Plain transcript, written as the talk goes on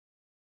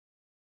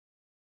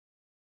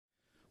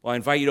Well, I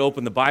invite you to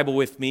open the Bible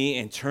with me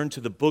and turn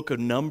to the book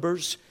of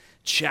Numbers,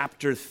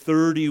 chapter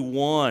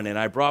 31. And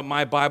I brought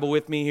my Bible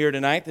with me here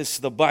tonight. This is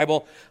the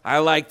Bible I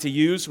like to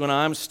use when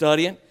I'm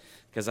studying,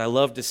 because I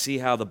love to see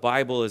how the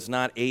Bible is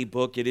not a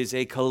book, it is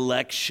a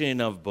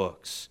collection of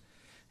books.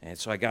 And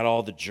so I got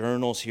all the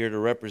journals here to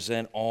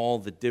represent all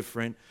the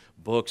different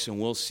books, and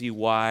we'll see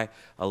why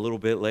a little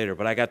bit later.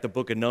 But I got the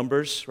book of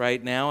Numbers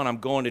right now, and I'm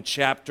going to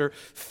chapter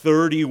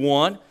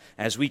 31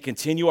 as we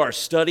continue our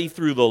study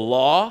through the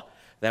law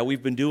that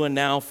we've been doing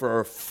now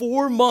for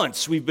 4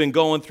 months. We've been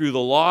going through the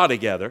law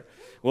together.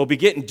 We'll be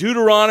getting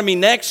Deuteronomy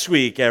next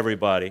week,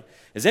 everybody.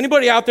 Is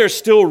anybody out there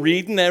still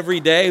reading every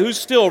day? Who's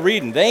still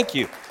reading? Thank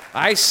you.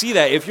 I see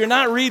that. If you're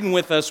not reading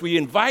with us, we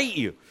invite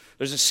you.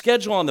 There's a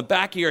schedule on the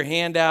back of your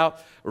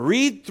handout.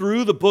 Read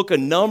through the book of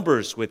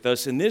Numbers with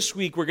us, and this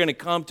week we're going to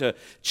come to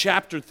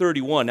chapter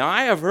 31. Now,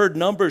 I have heard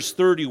Numbers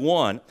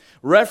 31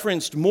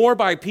 referenced more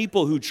by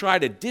people who try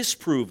to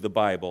disprove the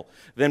Bible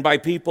than by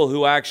people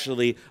who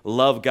actually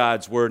love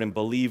God's Word and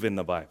believe in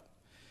the Bible.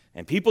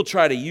 And people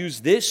try to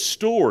use this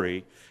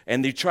story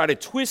and they try to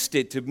twist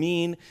it to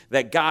mean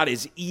that God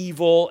is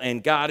evil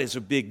and God is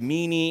a big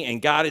meanie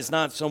and God is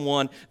not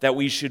someone that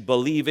we should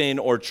believe in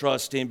or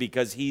trust in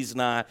because he's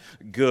not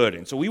good.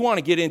 And so we want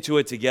to get into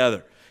it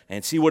together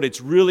and see what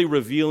it's really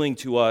revealing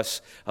to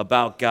us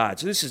about God.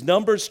 So this is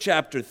Numbers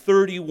chapter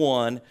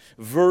 31,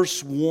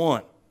 verse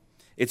 1.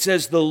 It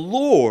says, the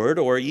Lord,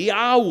 or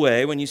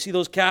Yahweh, when you see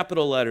those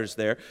capital letters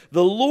there,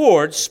 the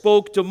Lord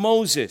spoke to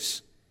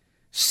Moses,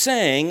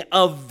 saying,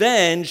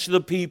 avenge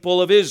the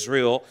people of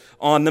Israel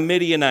on the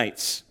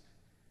Midianites.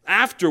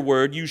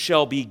 Afterward you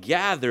shall be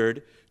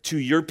gathered to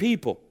your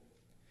people.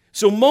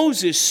 So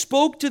Moses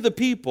spoke to the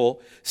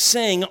people,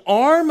 saying,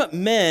 arm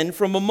men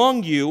from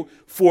among you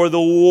for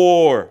the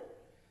war,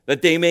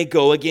 that they may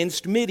go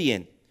against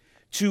Midian,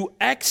 to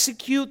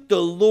execute the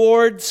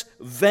Lord's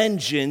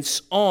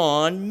vengeance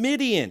on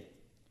Midian.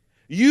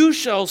 You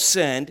shall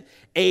send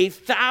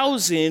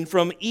 1,000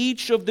 from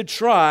each of the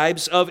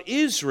tribes of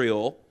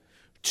Israel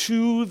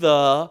to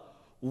the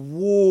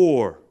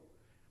war.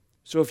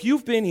 So if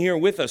you've been here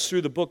with us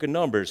through the book of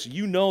Numbers,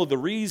 you know the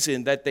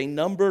reason that they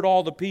numbered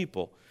all the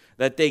people,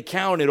 that they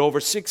counted over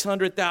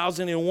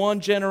 600,000 in one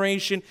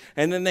generation,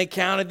 and then they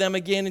counted them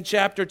again in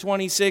chapter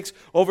 26,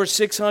 over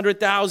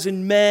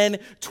 600,000 men,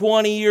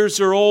 20 years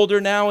or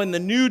older now in the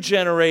new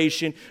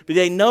generation. But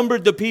they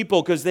numbered the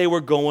people because they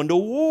were going to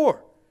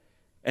war.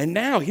 And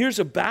now here's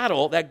a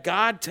battle that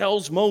God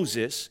tells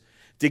Moses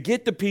to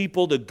get the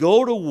people to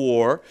go to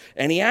war,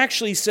 and he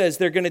actually says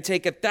they're going to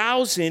take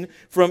 1,000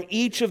 from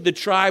each of the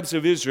tribes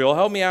of Israel.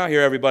 Help me out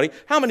here, everybody.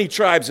 How many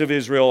tribes of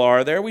Israel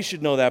are there? We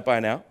should know that by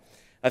now.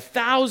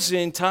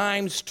 1,000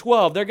 times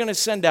 12. They're going to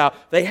send out,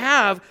 they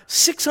have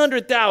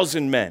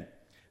 600,000 men.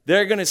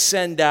 They're going to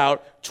send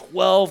out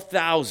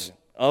 12,000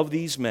 of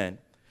these men.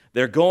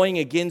 They're going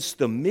against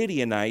the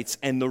Midianites,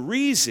 and the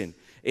reason,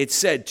 it's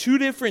said 2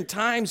 different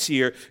times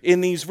here in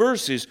these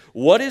verses.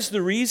 What is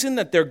the reason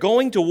that they're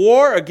going to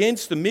war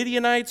against the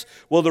Midianites?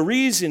 Well, the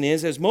reason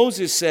is, as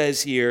Moses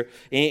says here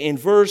in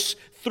verse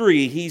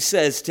 3, he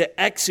says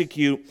to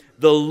execute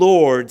the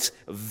Lord's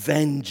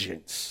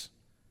vengeance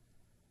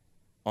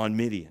on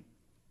Midian.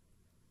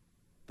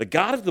 The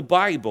God of the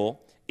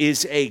Bible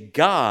is a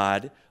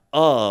God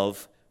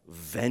of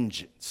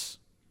vengeance.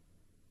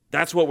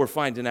 That's what we're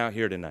finding out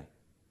here tonight.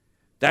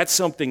 That's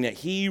something that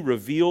he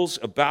reveals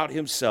about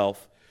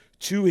himself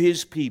to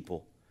his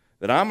people,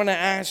 that I'm going to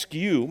ask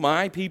you,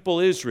 my people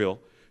Israel,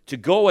 to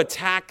go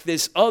attack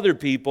this other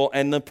people,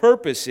 and the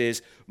purpose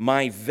is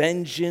my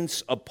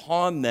vengeance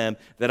upon them,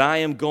 that I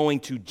am going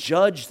to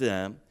judge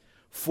them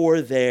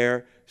for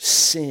their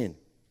sin.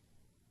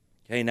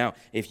 Okay, now,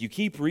 if you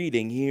keep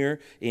reading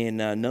here in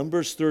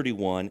Numbers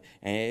 31,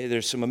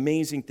 there's some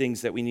amazing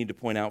things that we need to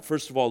point out.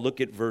 First of all, look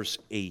at verse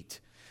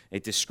 8.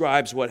 It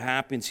describes what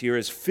happens here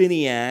as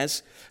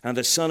Phinehas,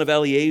 the son of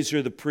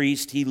Eleazar the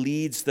priest. He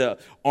leads the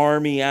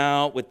army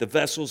out with the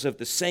vessels of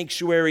the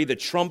sanctuary, the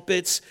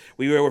trumpets.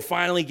 We were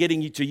finally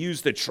getting to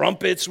use the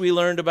trumpets we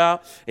learned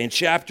about in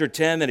chapter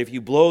 10, that if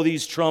you blow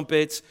these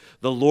trumpets,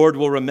 the Lord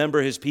will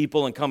remember his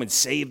people and come and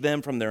save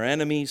them from their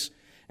enemies.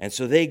 And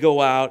so they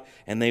go out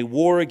and they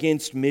war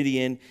against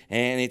Midian.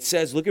 And it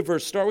says,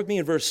 start with me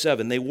in verse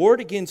 7. They warred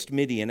against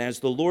Midian as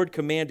the Lord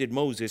commanded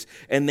Moses,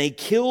 and they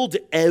killed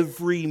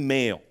every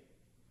male.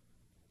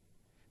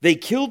 They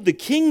killed the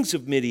kings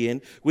of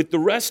Midian with the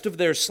rest of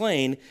their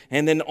slain,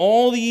 and then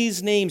all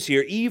these names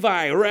here,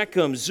 Evi,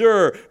 Rechem,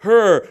 Zur,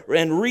 Hur,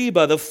 and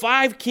Reba, the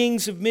 5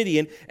 kings of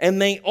Midian, and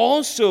they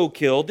also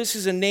killed, this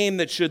is a name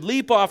that should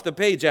leap off the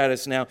page at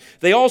us now,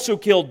 they also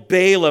killed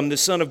Balaam, the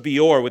son of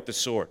Beor, with the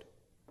sword.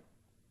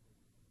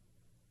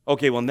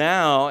 Okay, well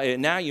now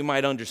you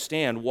might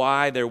understand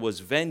why there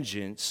was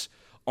vengeance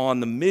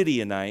on the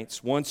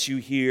Midianites once you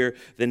hear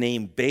the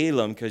name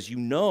Balaam, because you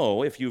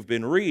know, if you've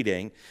been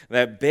reading,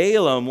 that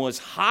Balaam was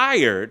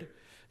hired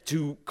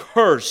to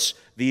curse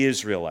the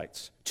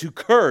Israelites, to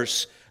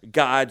curse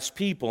God's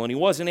people. And he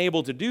wasn't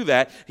able to do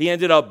that. He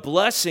ended up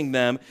blessing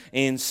them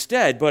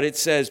instead. But it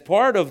says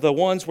part of the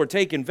ones we're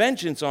taking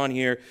vengeance on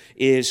here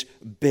is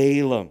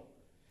Balaam.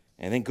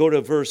 And then go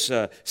to verse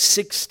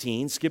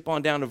 16. Skip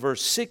on down to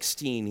verse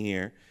 16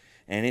 here.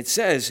 And it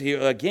says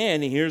here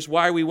again, here's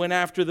why we went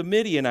after the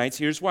Midianites.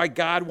 Here's why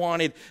God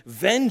wanted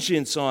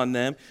vengeance on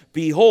them.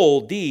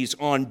 Behold, these,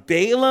 on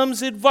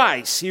Balaam's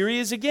advice. Here he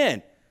is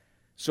again.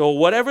 So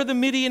whatever the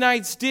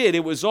Midianites did,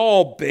 it was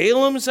all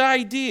Balaam's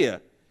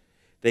idea.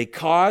 They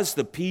caused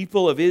the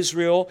people of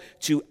Israel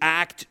to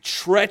act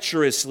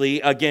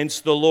treacherously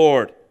against the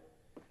Lord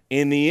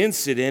in the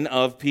incident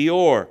of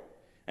Peor.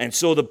 And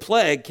so the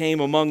plague came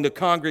among the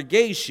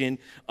congregation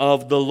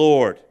of the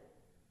Lord.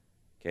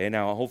 Okay,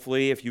 now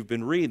hopefully if you've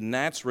been reading,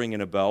 that's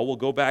ringing a bell. We'll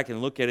go back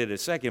and look at it in a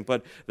second.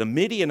 But the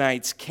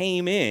Midianites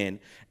came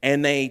in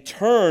and they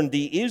turned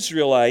the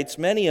Israelites,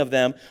 many of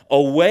them,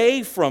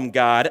 away from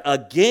God,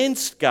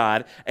 against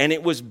God. And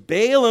it was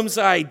Balaam's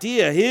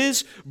idea,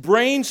 his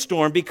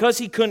brainstorm, because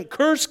he couldn't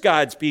curse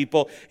God's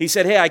people. He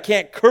said, hey, I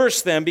can't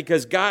curse them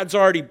because God's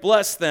already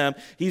blessed them.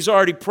 He's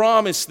already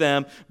promised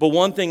them. But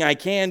one thing I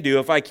can do,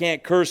 if I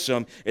can't curse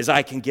them, is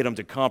I can get them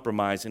to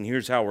compromise. And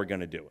here's how we're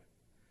going to do it.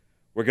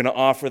 We're going to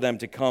offer them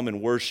to come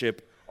and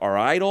worship our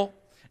idol,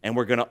 and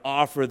we're going to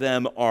offer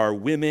them our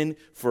women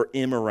for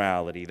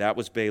immorality. That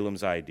was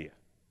Balaam's idea.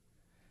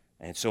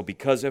 And so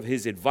because of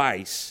his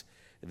advice,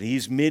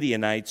 these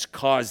Midianites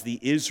caused the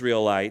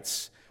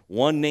Israelites,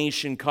 one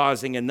nation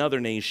causing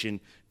another nation,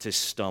 to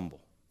stumble.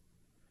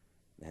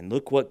 And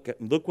look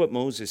what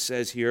Moses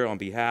says here on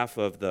behalf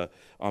of the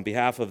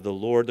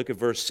Lord. Look at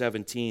verse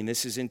 17.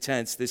 This is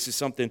intense. This is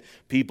something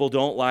people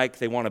don't like.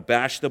 They want to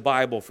bash the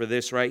Bible for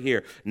this right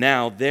here.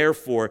 Now,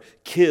 therefore,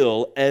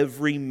 kill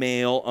every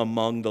male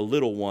among the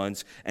little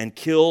ones, and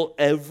kill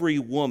every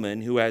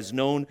woman who has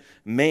known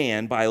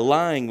man by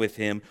lying with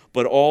him,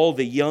 but all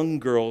the young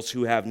girls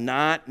who have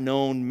not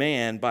known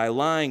man by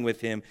lying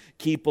with him,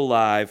 keep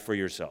alive for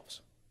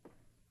yourselves.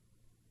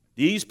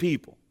 These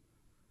people,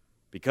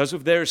 because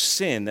of their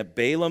sin that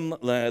Balaam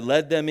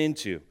led them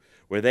into,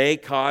 where they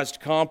caused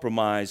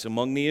compromise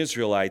among the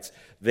Israelites,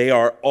 they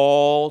are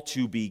all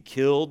to be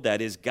killed. That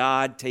is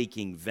God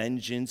taking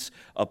vengeance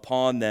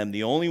upon them.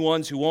 The only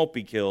ones who won't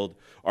be killed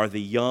are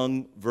the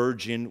young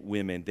virgin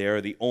women. They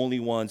are the only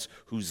ones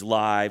whose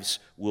lives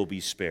will be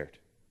spared.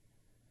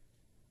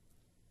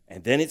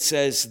 And then it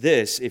says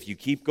this, if you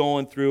keep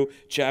going through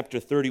chapter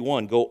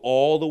 31, go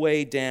all the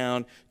way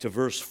down to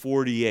verse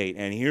 48.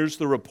 And here's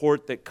the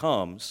report that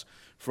comes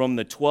from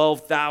the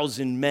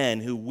 12,000 men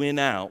who went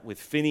out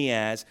with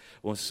Phinehas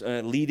was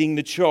leading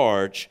the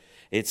charge.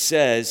 It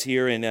says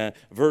here in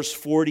verse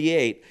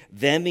 48,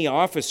 then the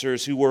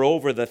officers who were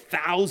over the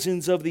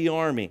thousands of the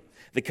army,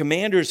 the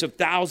commanders of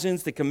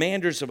thousands, the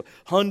commanders of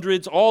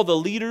hundreds, all the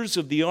leaders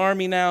of the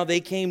army now, they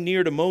came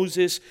near to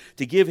Moses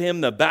to give him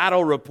the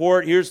battle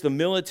report. Here's the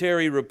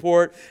military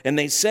report. And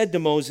they said to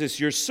Moses,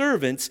 your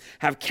servants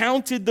have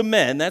counted the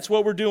men. That's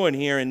what we're doing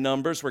here in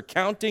Numbers. We're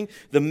counting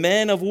the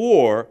men of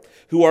war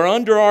who are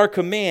under our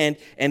command,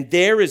 and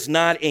there is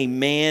not a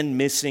man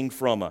missing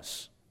from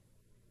us.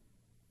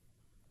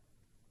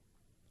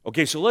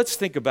 Okay, so let's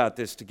think about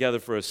this together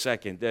for a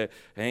second.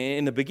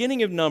 In the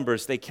beginning of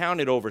Numbers, they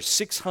counted over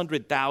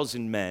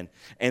 600,000 men,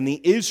 and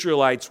the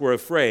Israelites were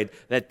afraid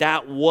that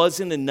that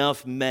wasn't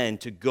enough men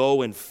to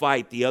go and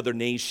fight the other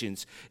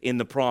nations in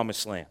the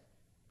Promised Land.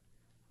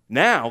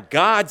 Now,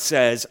 God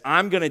says,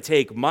 I'm going to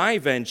take my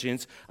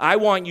vengeance. I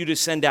want you to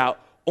send out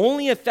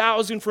only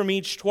 1,000 from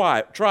each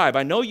tribe.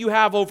 I know you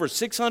have over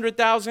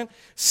 600,000.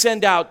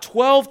 Send out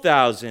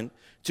 12,000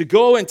 to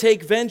go and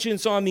take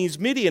vengeance on these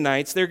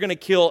Midianites. They're going to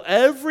kill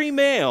every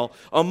male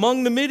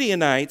among the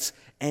Midianites,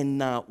 and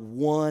not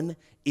one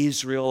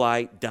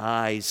Israelite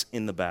dies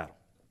in the battle.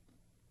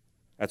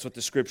 That's what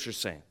the Scripture's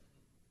saying.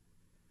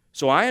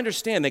 So I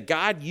understand that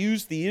God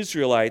used the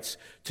Israelites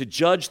to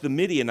judge the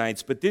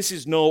Midianites, but this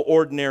is no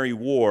ordinary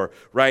war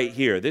right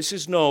here. This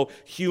is no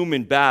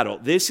human battle.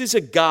 This is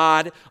a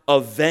God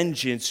of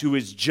vengeance who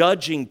is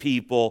judging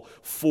people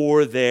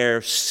for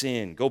their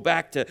sin. Go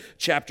back to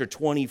chapter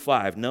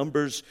 25,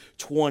 Numbers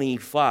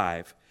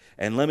 25.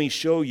 And let me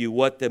show you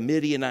what the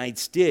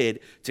Midianites did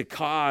to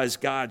cause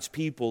God's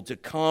people to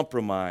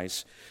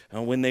compromise.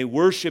 When they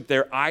worshiped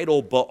their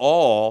idol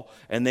Baal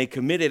and they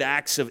committed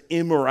acts of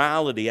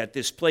immorality at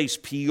this place,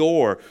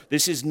 Peor.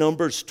 This is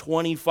Numbers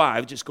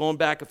 25, just going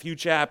back a few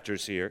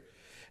chapters here.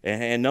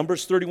 And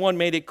Numbers 31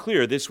 made it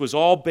clear this was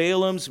all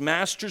Balaam's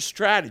master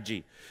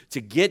strategy to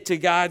get to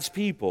God's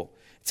people.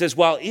 It says,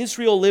 while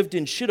Israel lived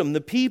in Shittim, the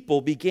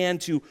people began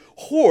to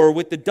whore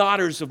with the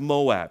daughters of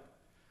Moab.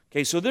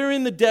 Okay, so they're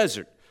in the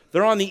desert.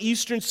 They're on the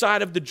eastern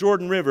side of the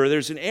Jordan River.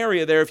 There's an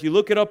area there, if you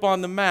look it up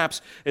on the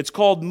maps, it's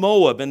called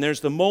Moab. And there's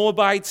the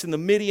Moabites and the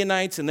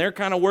Midianites, and they're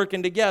kind of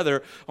working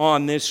together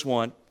on this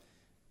one.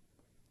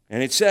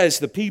 And it says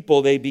the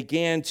people, they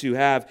began to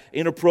have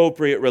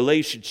inappropriate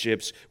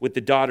relationships with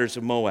the daughters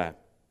of Moab.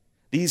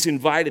 These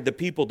invited the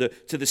people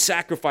to the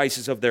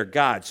sacrifices of their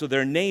God. So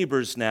their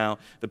neighbors now,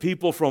 the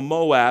people from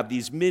Moab,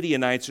 these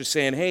Midianites, are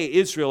saying, hey,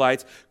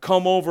 Israelites,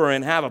 come over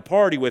and have a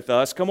party with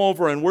us. Come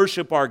over and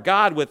worship our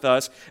God with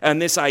us.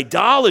 And this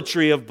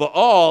idolatry of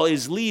Baal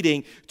is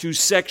leading to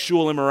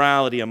sexual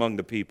immorality among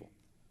the people.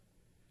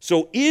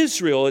 So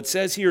Israel, it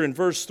says here in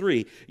verse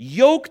 3,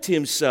 yoked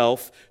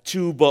himself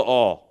to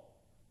Baal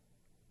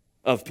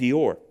of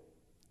Peor.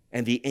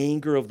 And the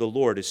anger of the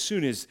Lord, as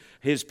soon as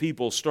his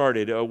people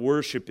started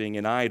worshiping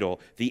an idol,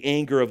 the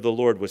anger of the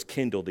Lord was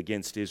kindled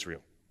against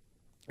Israel.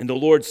 And the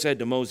Lord said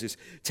to Moses,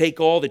 take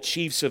all the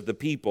chiefs of the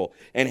people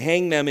and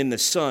hang them in the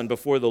sun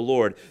before the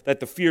Lord, that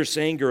the fierce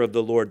anger of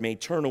the Lord may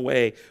turn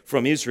away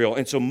from Israel.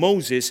 And so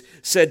Moses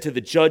said to the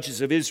judges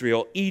of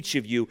Israel, each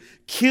of you,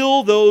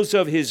 kill those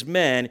of his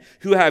men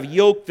who have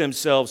yoked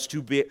themselves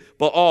to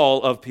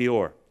Baal of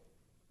Peor.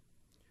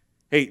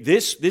 Hey,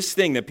 this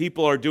thing that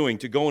people are doing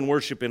to go and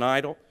worship an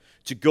idol,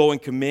 to go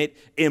and commit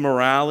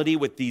immorality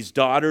with these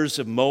daughters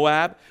of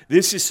Moab,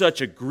 this is such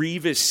a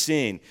grievous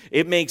sin.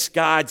 It makes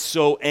God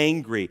so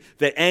angry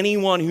that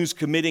anyone who's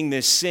committing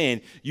this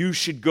sin, you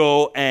should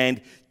go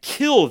and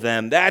kill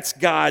them. That's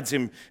God's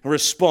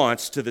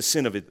response to the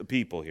sin of the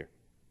people here.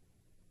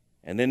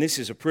 And then this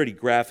is a pretty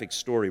graphic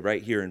story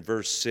right here in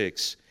verse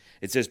 6.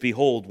 It says,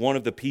 behold, one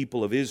of the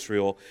people of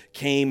Israel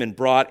came and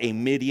brought a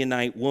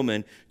Midianite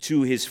woman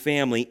to his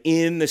family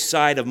in the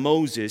sight of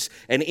Moses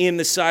and in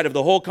the sight of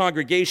the whole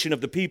congregation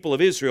of the people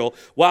of Israel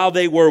while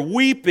they were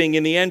weeping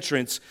in the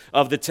entrance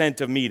of the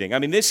tent of meeting. I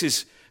mean, this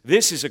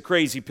is a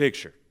crazy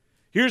picture.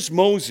 Here's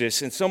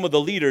Moses and some of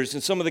the leaders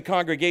and some of the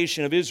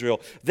congregation of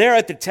Israel. They're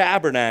at the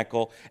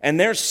tabernacle and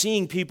they're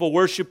seeing people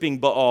worshiping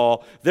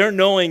Baal. They're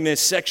knowing this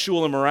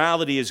sexual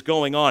immorality is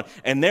going on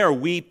and they're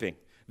weeping.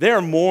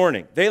 They're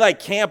mourning. They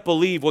can't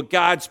believe what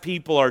God's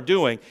people are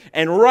doing.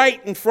 And right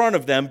in front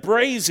of them,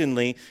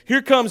 brazenly,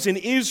 here comes an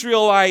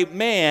Israelite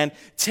man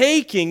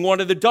taking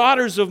one of the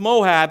daughters of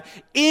Moab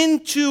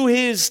into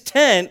his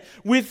tent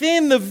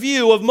within the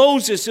view of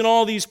Moses and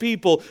all these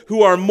people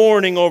who are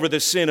mourning over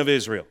the sin of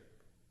Israel.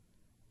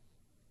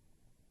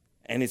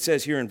 And it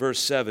says here in verse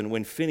 7,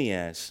 when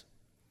Phinehas,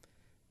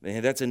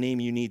 that's a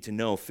name you need to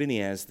know.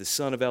 Phinehas, the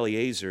son of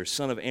Eleazar,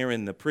 son of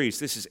Aaron the priest.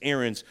 This is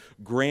Aaron's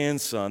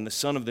grandson, the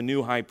son of the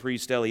new high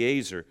priest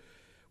Eleazar.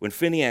 When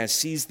Phinehas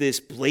sees this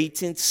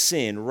blatant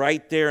sin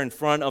right there in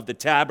front of the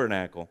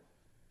tabernacle,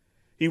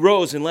 he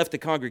rose and left the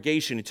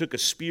congregation and took a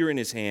spear in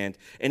his hand,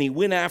 and he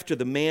went after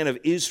the man of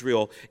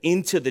Israel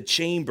into the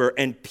chamber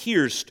and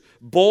pierced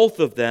both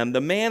of them,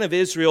 the man of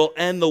Israel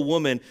and the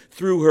woman,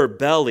 through her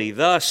belly.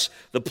 Thus,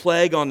 the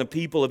plague on the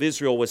people of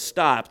Israel was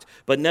stopped,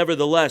 but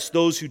nevertheless,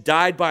 those who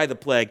died by the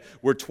plague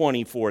were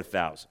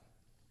 24,000.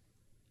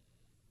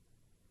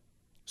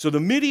 So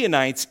the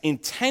Midianites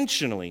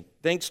intentionally,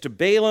 thanks to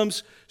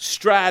Balaam's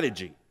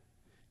strategy,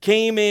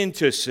 came in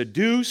to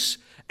seduce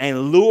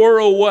and lure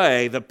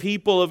away the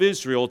people of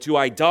Israel to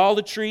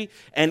idolatry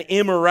and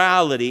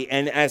immorality.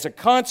 And as a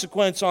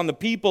consequence on the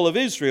people of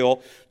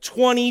Israel,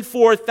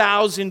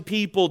 24,000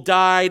 people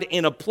died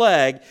in a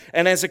plague.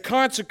 And as a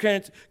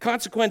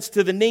consequence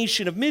to the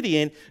nation of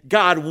Midian,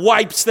 God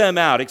wipes them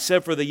out,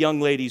 except for the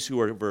young ladies who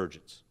are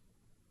virgins.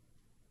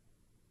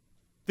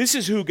 This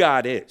is who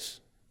God is.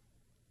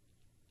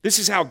 This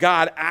is how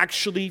God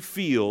actually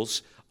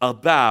feels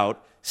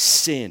about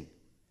sin.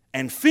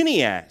 And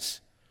Phinehas,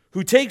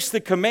 who takes the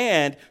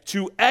command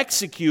to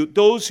execute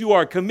those who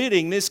are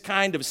committing this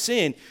kind of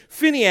sin,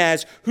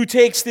 Phinehas, who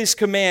takes this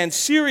command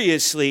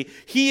seriously,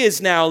 he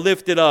is now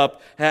lifted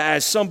up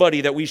as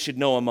somebody that we should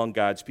know among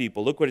God's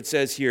people. Look what it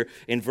says here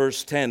in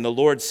verse 10. The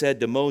Lord said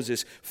to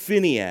Moses,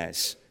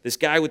 Phinehas, this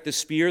guy with the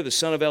spear, the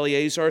son of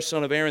Eleazar,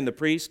 son of Aaron the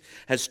priest,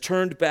 has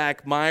turned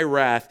back my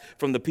wrath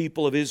from the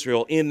people of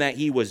Israel in that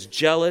he was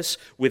jealous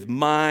with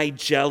my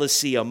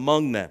jealousy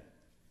among them,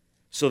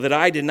 so that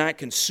I did not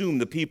consume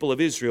the people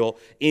of Israel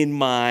in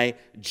my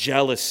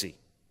jealousy.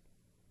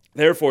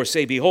 Therefore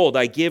say, behold,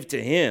 I give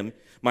to him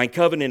my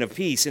covenant of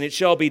peace, and it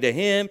shall be to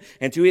him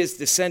and to his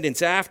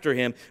descendants after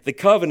him the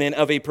covenant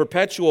of a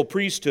perpetual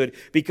priesthood,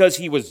 because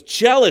he was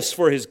jealous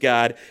for his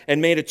God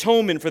and made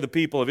atonement for the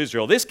people of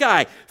Israel. This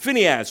guy,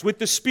 Phinehas, with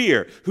the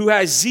spear, who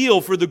has zeal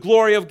for the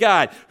glory of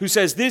God, who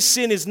says this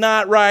sin is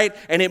not right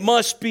and it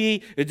must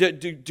be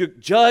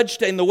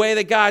judged in the way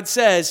that God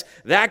says,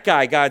 that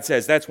guy, God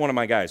says, that's one of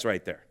my guys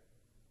right there.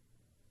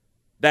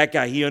 That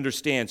guy, he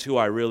understands who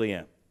I really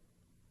am.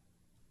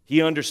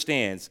 He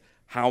understands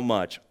how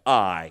much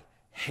I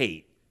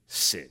hate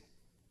sin.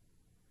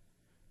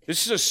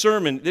 This is a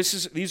sermon,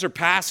 these are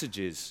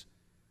passages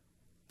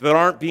that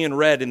aren't being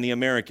read in the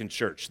American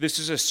church. This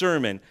is a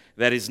sermon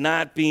that is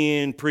not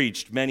being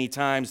preached many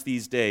times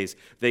these days.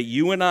 That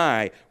you and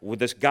I, with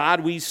this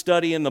God we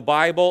study in the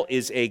Bible,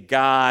 is a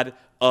God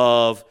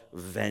of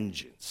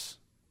vengeance.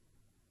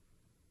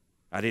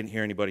 I didn't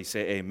hear anybody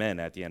say amen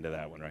at the end of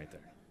that one right there.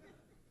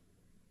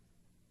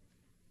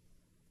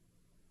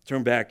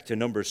 Turn back to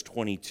Numbers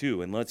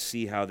 22 and let's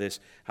see how this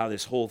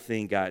whole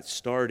thing got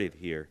started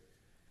here.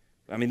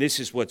 I mean, this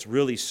is what's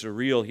really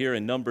surreal here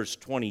in Numbers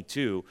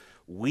 22.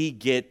 we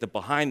get the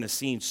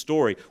behind-the-scenes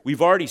story.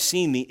 We've already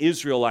seen the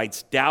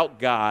Israelites doubt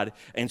God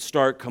and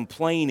start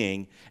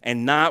complaining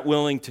and not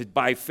willing to,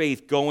 by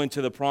faith, go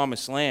into the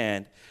promised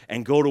land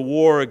and go to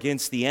war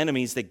against the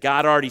enemies that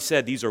God already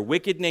said, these are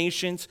wicked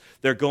nations,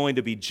 they're going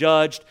to be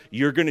judged,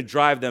 you're going to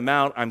drive them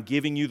out, I'm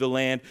giving you the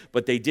land.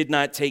 But they did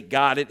not take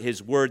God at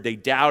his word, they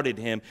doubted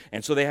him,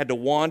 and so they had to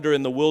wander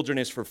in the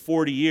wilderness for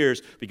 40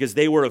 years because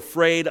they were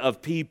afraid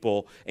of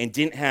people and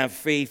didn't have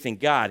faith in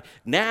God.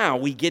 Now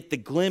we get the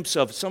glimpse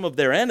of some of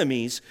their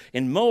enemies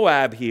in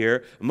Moab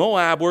here,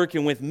 Moab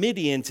working with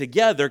Midian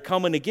together,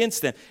 coming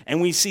against them,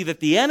 and we see that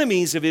the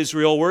enemies of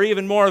Israel were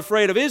even more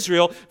afraid of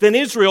Israel than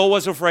Israel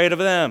was afraid of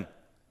them.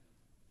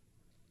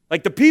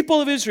 Like the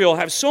people of Israel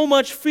have so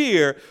much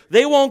fear,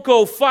 they won't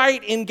go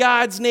fight in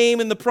God's name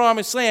in the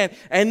promised land.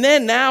 And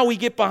then now we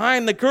get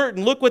behind the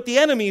curtain. Look what the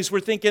enemies were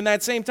thinking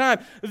that same time.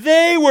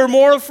 They were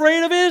more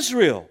afraid of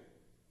Israel.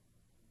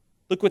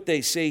 Look what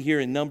they say here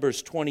in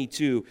Numbers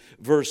 22,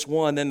 verse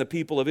 1. Then the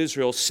people of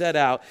Israel set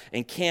out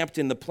and camped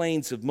in the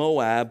plains of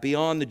Moab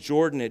beyond the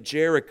Jordan at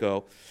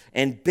Jericho.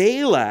 And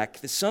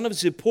Balak, the son of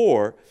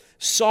Zippor,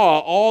 saw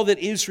all that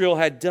Israel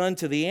had done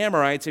to the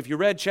Amorites. If you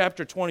read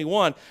chapter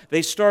 21,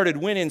 they started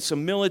winning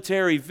some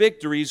military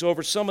victories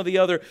over some of the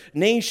other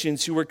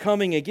nations who were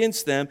coming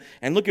against them.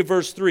 And look at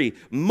verse 3.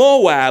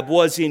 Moab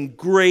was in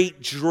great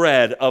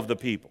dread of the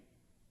people.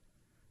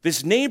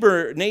 This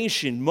neighbor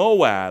nation,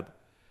 Moab,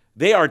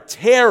 they are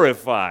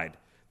terrified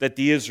that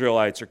the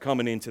Israelites are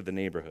coming into the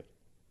neighborhood.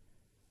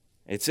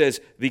 It says,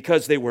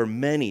 because they were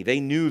many,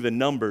 they knew the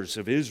numbers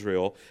of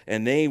Israel,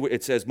 and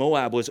it says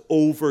Moab was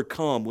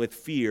overcome with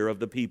fear of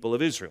the people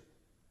of Israel.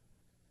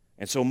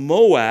 And so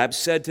Moab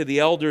said to the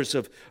elders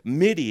of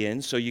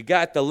Midian, so you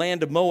got the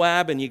land of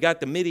Moab and you got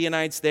the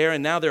Midianites there,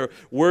 and now they're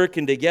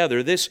working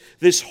together.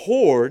 This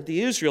horde,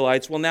 the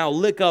Israelites, will now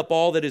lick up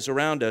all that is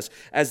around us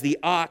as the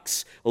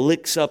ox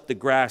licks up the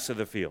grass of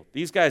the field.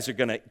 These guys are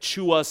going to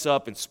chew us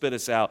up and spit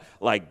us out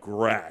like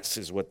grass,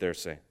 is what they're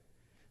saying.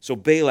 So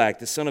Balak,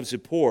 the son of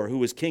Zippor, who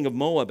was king of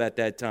Moab at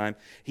that time,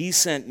 he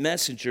sent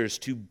messengers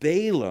to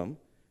Balaam.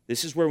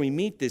 This is where we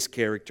meet this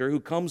character who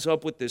comes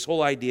up with this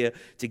whole idea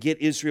to get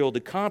Israel to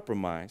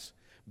compromise.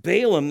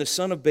 Balaam, the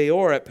son of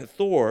Beor at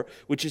Pethor,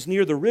 which is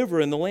near the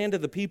river in the land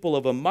of the people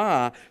of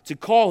Ammah, to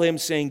call him,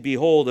 saying,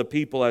 behold, a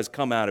people has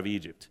come out of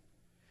Egypt.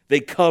 They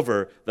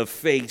cover the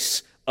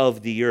face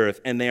of the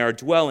earth, and they are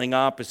dwelling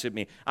opposite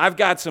me. I've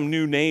got some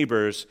new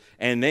neighbors,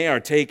 and they are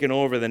taking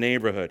over the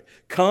neighborhood.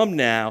 Come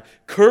now,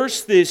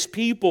 curse this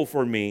people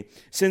for me,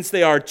 since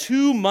they are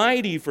too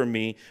mighty for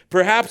me.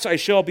 Perhaps I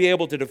shall be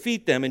able to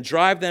defeat them and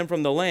drive them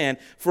from the land,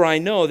 for I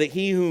know that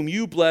he whom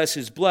you bless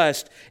is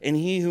blessed, and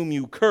he whom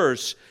you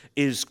curse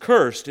is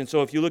cursed. And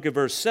so if you look at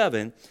verse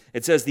 7,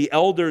 it says the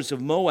elders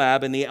of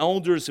Moab and the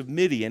elders of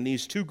Midian,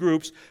 these two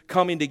groups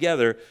coming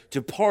together,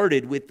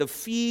 departed with the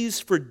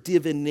fees for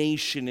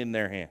divination in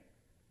their hand.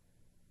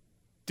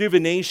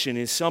 Divination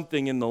is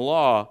something in the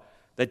law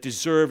that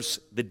deserves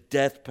the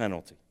death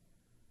penalty.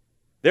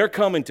 They're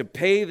coming to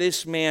pay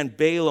this man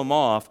Balaam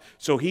off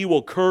so he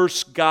will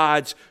curse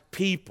God's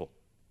people.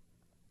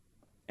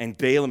 And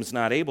Balaam's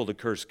not able to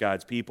curse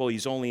God's people.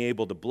 He's only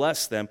able to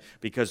bless them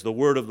because the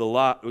word of the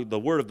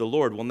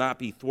Lord will not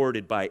be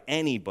thwarted by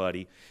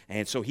anybody.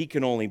 And so he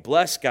can only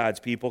bless God's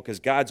people because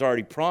God's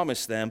already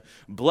promised them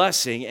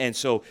blessing. And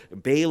so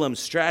Balaam's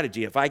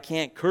strategy, if I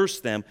can't curse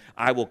them,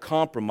 I will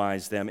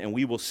compromise them, and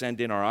we will send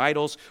in our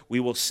idols,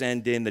 we will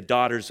send in the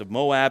daughters of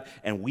Moab,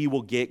 and we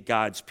will get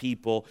God's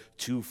people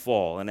to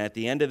fall. And at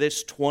the end of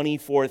this,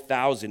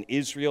 24,000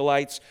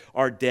 Israelites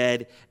are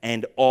dead,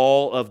 and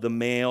all of the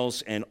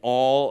males and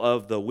all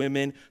of the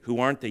women who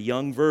aren't the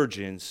young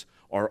virgins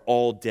are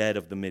all dead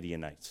of the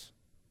Midianites.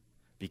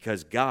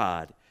 Because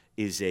God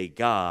is a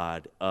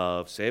God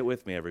of, say it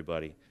with me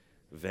everybody,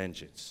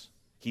 vengeance.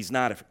 He's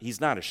not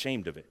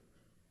ashamed of it.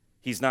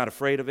 He's not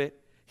afraid of it.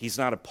 He's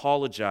not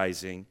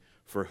apologizing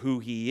for who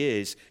he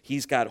is.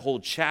 He's got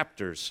whole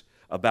chapters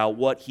about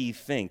what he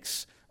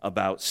thinks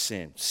about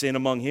sin. Sin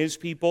among his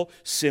people,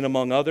 sin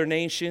among other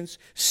nations,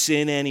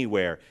 sin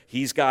anywhere.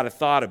 He's got a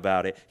thought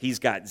about it. He's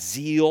got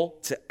zeal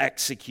to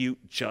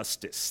execute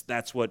justice.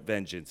 That's what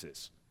vengeance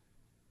is.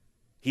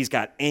 He's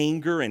got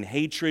anger and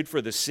hatred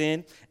for the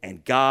sin,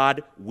 and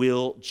God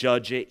will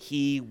judge it.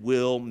 He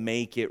will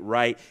make it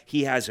right.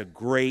 He has a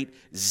great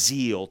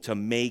zeal to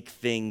make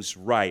things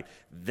right.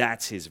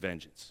 That's his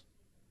vengeance.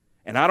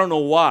 And I don't know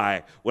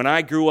why, when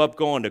I grew up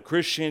going to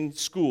Christian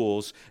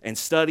schools and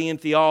studying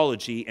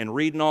theology and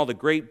reading all the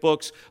great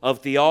books of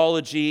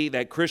theology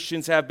that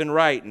Christians have been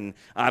writing,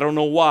 I don't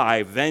know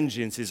why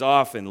vengeance is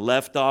often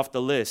left off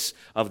the list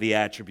of the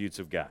attributes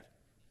of God.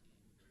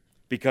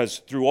 Because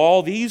through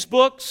all these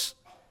books,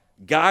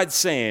 God's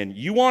saying,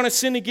 you want to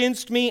sin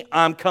against me?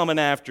 I'm coming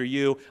after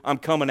you. I'm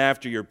coming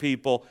after your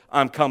people.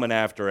 I'm coming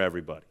after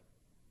everybody.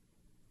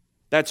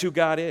 That's who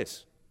God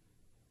is.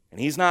 And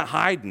he's not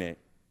hiding it.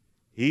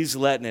 He's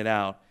letting it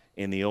out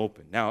in the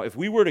open. Now, if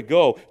we were to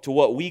go to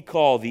what we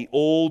call the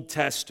Old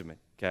Testament,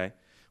 okay,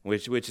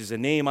 which is a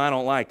name I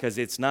don't like because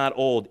it's not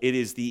old. It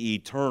is the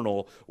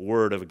eternal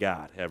Word of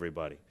God,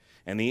 everybody.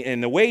 And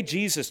the way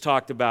Jesus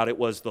talked about it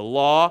was the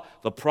law,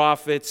 the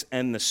prophets,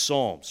 and the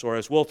Psalms. Or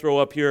as we'll throw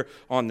up here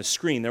on the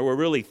screen, there were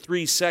really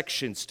three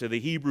sections to the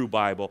Hebrew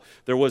Bible.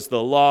 There was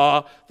the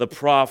law, the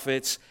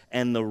prophets,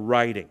 and the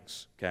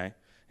writings, okay?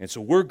 And so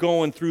we're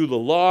going through the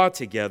law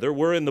together.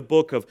 We're in the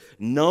book of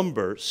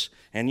Numbers.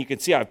 And you can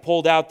see I've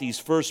pulled out these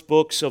first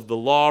books of the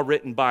law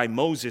written by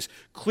Moses.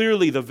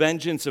 Clearly the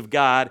vengeance of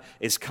God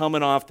is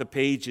coming off the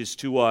pages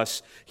to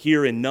us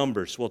here in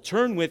Numbers. Well,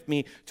 turn with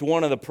me to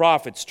one of the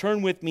prophets.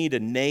 Turn with me to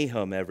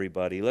Nahum,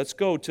 everybody. Let's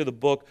go to the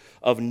book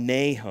of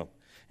Nahum.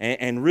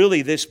 And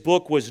really this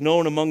book was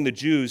known among the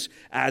Jews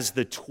as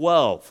the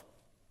 12.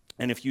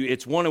 And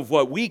it's one of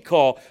what we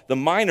call the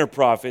minor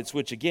prophets,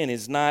 which again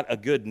is not a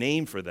good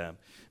name for them,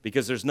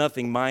 because there's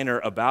nothing minor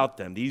about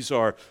them. These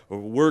are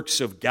works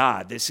of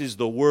God. This is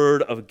the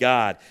Word of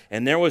God.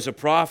 And there was a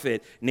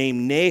prophet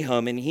named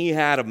Nahum, and he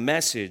had a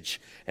message.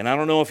 And I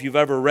don't know if you've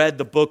ever read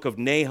the book of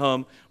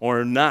Nahum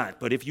or not,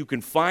 but if you can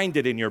find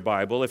it in your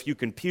Bible, if you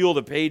can peel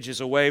the pages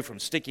away from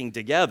sticking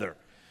together.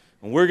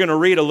 And we're going to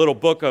read a little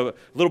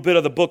bit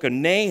of the book of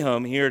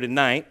Nahum here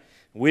tonight,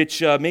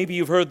 which maybe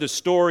you've heard the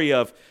story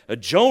of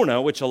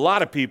Jonah, which a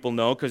lot of people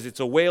know because it's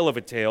a whale of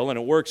a tale, and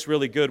it works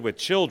really good with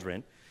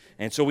children.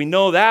 And so we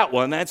know that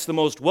one. That's the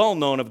most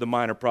well-known of the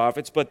minor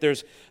prophets, but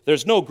there's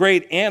no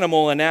great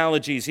animal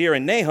analogies here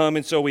in Nahum,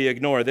 and so we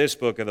ignore this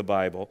book of the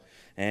Bible.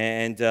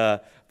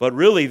 But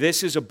really,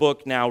 this is a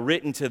book now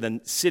written to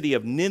the city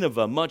of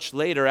Nineveh much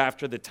later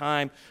after the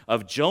time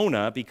of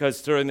Jonah,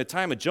 because during the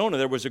time of Jonah,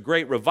 there was a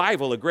great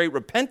revival, a great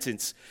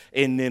repentance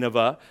in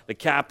Nineveh, the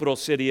capital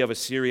city of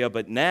Assyria,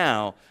 but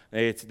now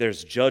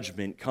there's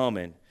judgment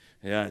coming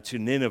to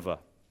Nineveh.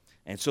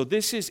 And so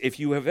this is, if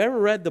you have ever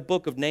read the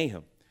book of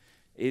Nahum,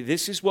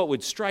 this is what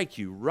would strike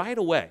you right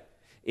away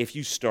if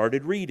you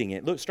started reading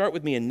it. Look, start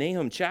with me in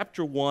Nahum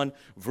chapter 1,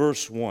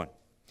 verse 1.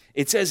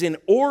 It says, "An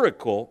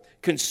oracle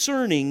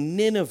concerning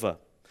Nineveh,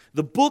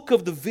 the book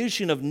of the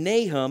vision of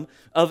Nahum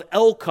of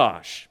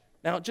Elkosh."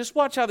 Now, just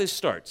watch how this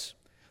starts.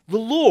 "The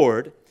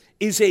Lord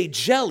is a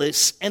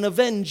jealous and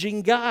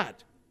avenging God.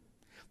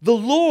 The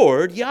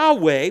Lord,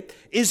 Yahweh,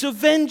 is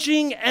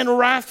avenging and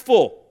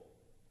wrathful.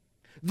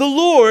 The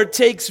Lord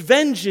takes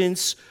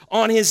vengeance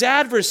on his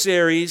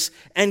adversaries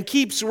and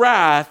keeps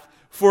wrath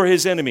for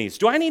his enemies."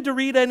 Do I need to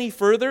read any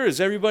further? Is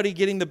everybody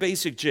getting the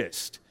basic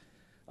gist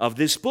of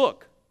this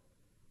book?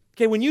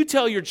 Okay, when you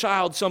tell your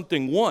child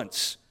something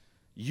once,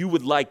 you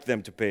would like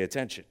them to pay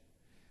attention.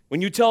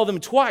 When you tell them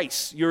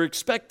twice, you're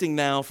expecting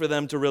now for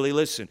them to really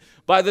listen.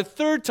 By the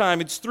third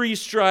time, it's 3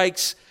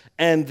 strikes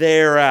and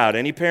they're out.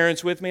 Any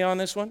parents with me on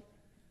this one?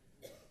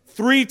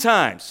 3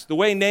 times. The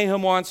way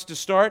Nahum wants to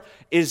start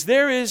is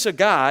there is a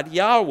God,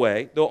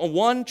 Yahweh, the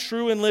one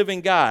true and living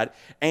God,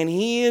 and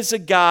he is a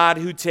God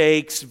who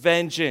takes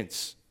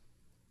vengeance.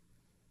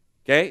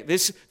 Okay?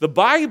 The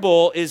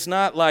Bible is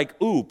not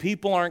like, ooh,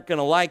 people aren't going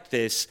to like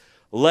this,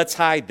 let's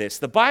hide this.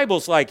 The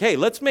Bible's like, hey,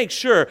 let's make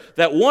sure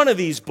that one of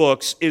these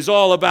books is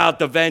all about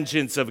the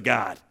vengeance of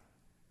God.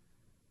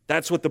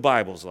 That's what the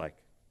Bible's like.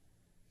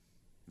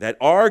 That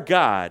our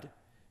God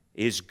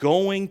is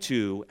going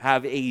to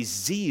have a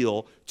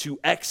zeal to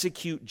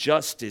execute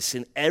justice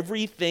in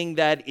everything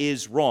that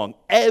is wrong.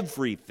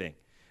 Everything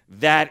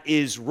that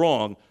is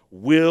wrong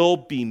will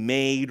be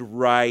made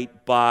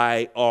right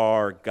by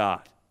our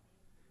God.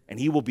 And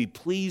he will be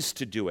pleased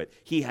to do it.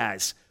 He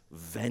has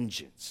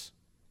vengeance.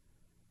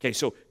 Okay,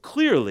 so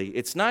clearly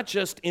it's not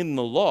just in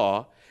the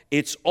law,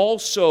 it's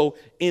also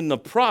in the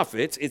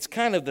prophets. It's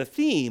kind of the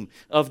theme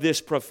of this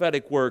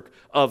prophetic work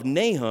of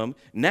Nahum.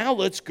 Now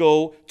let's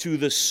go to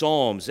the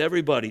Psalms.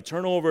 Everybody,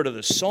 turn over to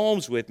the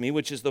Psalms with me,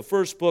 which is the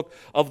first book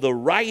of the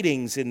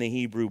writings in the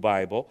Hebrew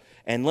Bible.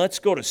 And let's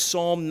go to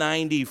Psalm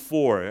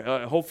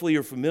 94. Hopefully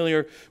you're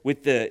familiar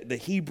with the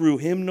Hebrew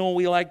hymnal,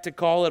 we like to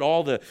call it,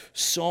 all the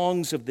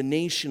songs of the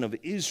nation of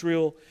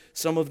Israel,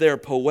 some of their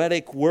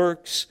poetic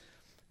works.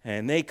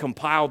 And they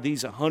compiled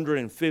these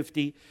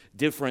 150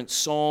 different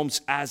psalms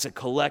as a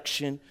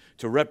collection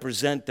to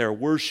represent their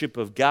worship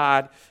of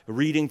God.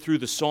 Reading through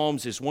the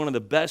Psalms is one of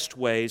the best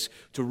ways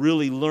to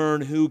really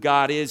learn who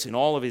God is and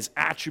all of his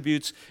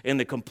attributes and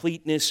the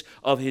completeness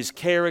of his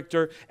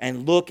character.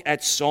 And look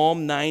at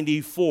Psalm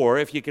 94,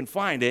 if you can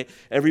find it.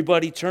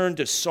 Everybody turn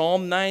to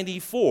Psalm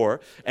 94.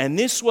 And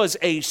this was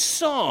a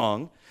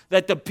song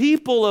that the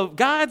people of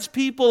God's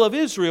people of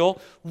Israel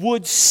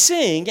would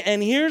sing.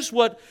 And here's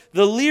what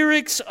the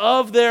lyrics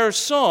of their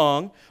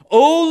song: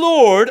 "O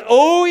Lord,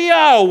 O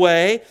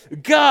Yahweh,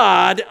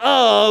 God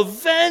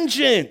of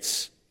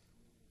vengeance.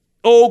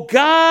 O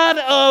God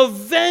of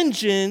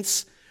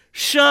vengeance,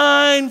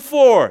 shine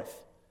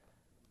forth."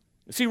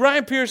 See,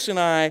 Ryan Pierce and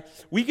I,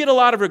 we get a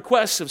lot of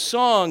requests of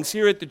songs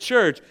here at the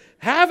church.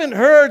 Haven't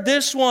heard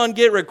this one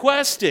get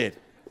requested.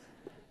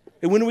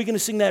 And when are we going to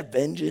sing that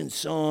vengeance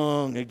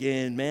song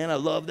again? Man, I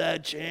love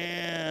that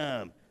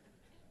jam.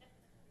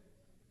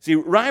 See,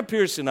 Ryan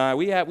Pierce and I,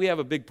 we have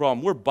a big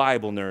problem. We're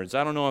Bible nerds.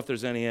 I don't know if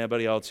there's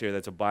anybody else here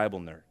that's a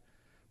Bible nerd.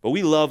 But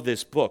we love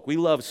this book. We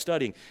love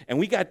studying. And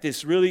we got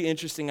this really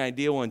interesting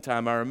idea one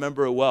time. I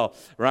remember it well.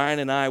 Ryan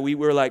and I, we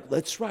were like,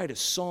 let's write a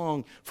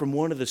song from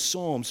one of the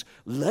Psalms.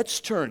 Let's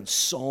turn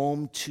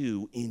Psalm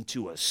 2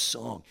 into a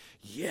song.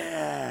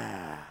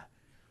 Yeah.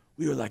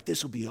 We were like,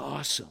 this will be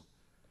awesome.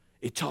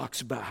 It talks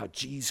about how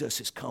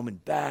Jesus is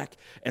coming back,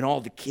 and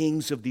all the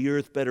kings of the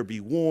earth better be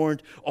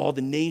warned. All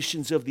the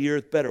nations of the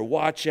earth better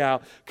watch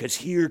out, because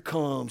here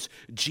comes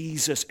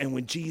Jesus. And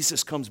when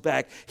Jesus comes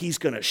back, he's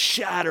going to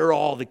shatter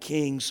all the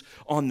kings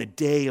on the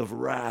day of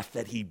wrath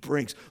that he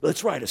brings.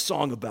 Let's write a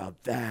song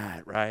about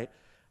that, right?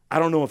 I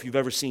don't know if you've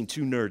ever seen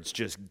two nerds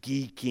just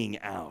geeking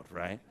out,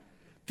 right?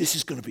 This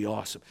is going to be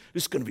awesome.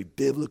 This is going to be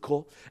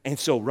biblical. And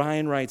so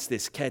Ryan writes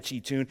this catchy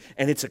tune,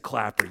 and it's a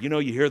clapper. You know,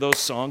 you hear those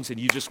songs, and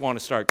you just want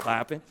to start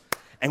clapping.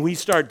 And we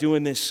start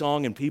doing this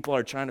song, and people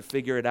are trying to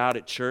figure it out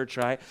at church,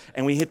 right?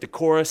 And we hit the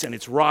chorus, and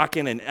it's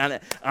rocking, and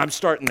I'm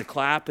starting to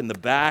clap in the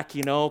back,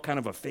 you know, kind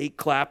of a fake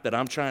clap that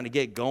I'm trying to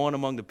get going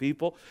among the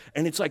people.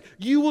 And it's like,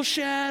 you will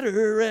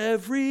shatter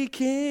every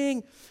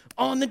king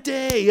on the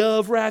day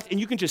of wrath. And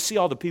you can just see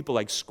all the people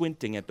like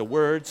squinting at the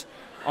words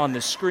on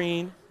the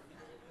screen.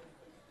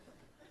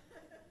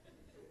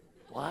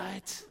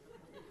 What?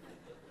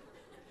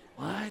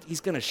 What? He's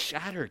going to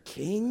shatter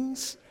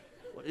kings?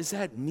 What does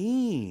that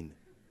mean?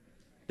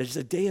 There's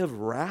a day of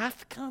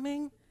wrath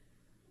coming?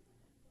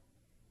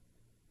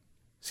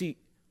 See,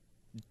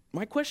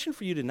 my question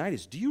for you tonight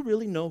is, do you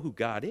really know who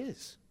God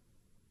is?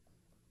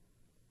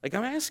 Like,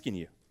 I'm asking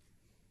you.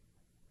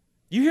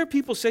 You hear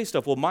people say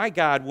stuff, well, my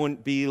God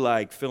wouldn't be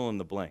like fill in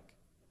the blank.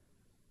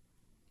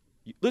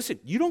 Listen,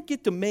 you don't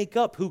get to make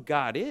up who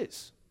God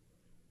is.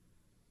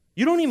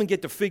 You don't even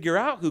get to figure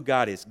out who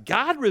God is.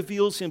 God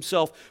reveals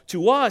himself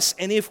to us,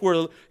 and if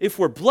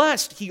we're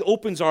blessed, he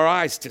opens our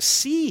eyes to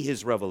see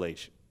his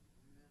revelation,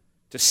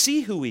 to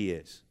see who he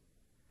is.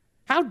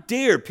 How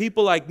dare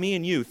people like me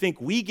and you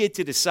think we get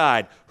to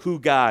decide who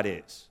God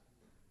is?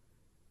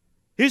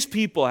 His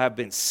people have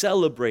been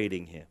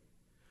celebrating him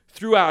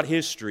throughout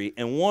history,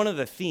 and one of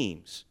the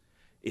themes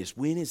is,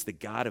 when is the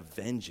God of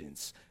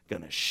vengeance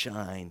going to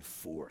shine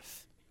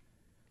forth?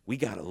 We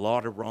got a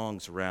lot of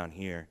wrongs around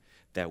here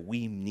that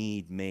we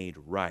need made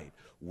right.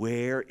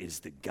 Where is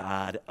the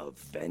God of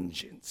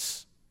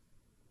vengeance?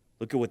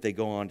 Look at what they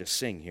go on to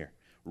sing here.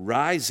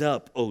 Rise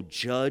up, O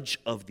judge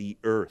of the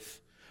earth.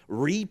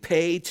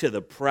 Repay to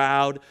the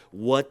proud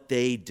what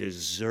they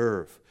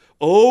deserve.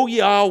 O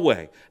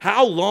Yahweh,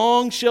 how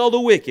long shall the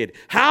wicked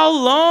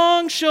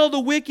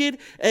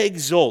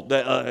exult?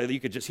 You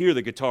could just hear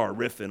the guitar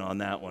riffing on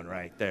that one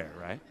right there,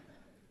 right?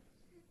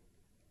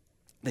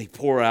 They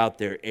pour out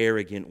their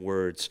arrogant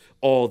words.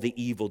 All the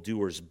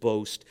evildoers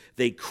boast.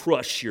 They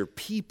crush your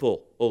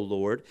people, O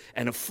Lord,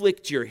 and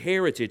afflict your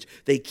heritage.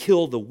 They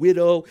kill the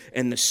widow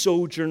and the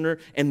sojourner,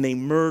 and they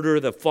murder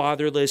the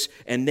fatherless,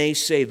 and they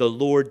say the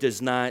Lord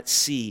does not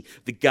see.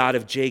 The God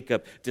of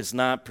Jacob does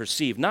not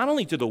perceive. Not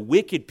only do the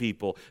wicked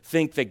people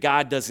think that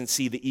God doesn't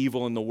see the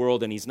evil in the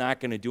world and he's not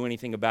going to do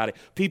anything about it,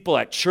 people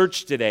at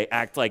church today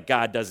act like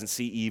God doesn't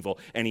see evil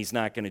and he's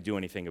not going to do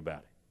anything about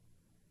it.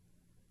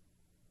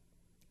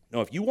 No,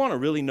 if you want to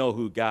really know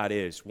who God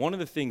is, one of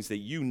the things that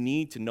you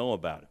need to know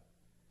about him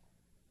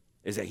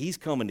is that he's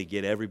coming to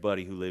get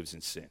everybody who lives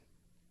in sin.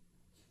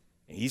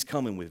 And he's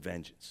coming with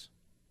vengeance.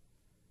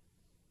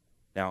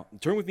 Now,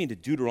 turn with me to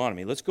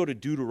Deuteronomy. Let's go to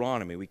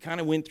Deuteronomy. We kind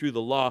of went through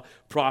the law,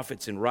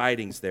 prophets, and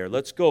writings there.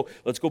 Let's go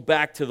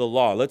back to the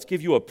law. Let's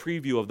give you a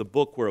preview of the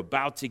book we're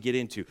about to get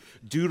into.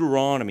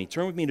 Deuteronomy.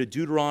 Turn with me to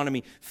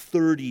Deuteronomy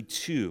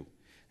 32.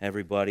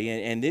 Everybody.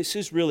 And this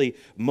is really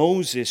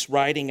Moses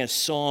writing a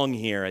song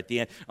here at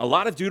the end. A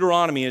lot of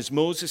Deuteronomy is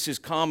Moses'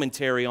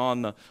 commentary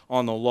on the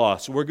law.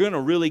 So we're going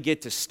to really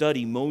get to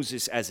study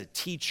Moses as a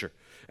teacher,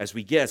 as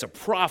a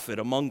prophet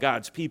among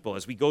God's people,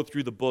 as we go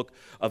through the book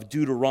of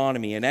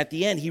Deuteronomy. And at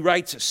the end, he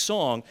writes a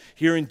song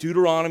here in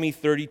Deuteronomy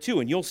 32.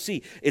 And you'll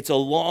see it's a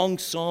long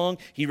song.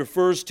 He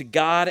refers to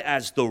God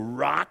as the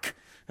rock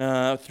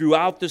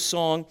throughout the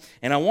song.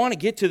 And I want to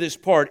get to this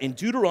part in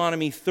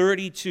Deuteronomy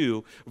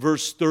 32,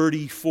 verse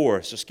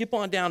 34. So skip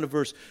on down to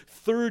verse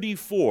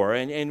 34,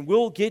 and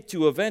we'll get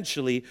to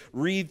eventually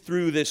read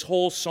through this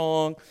whole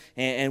song,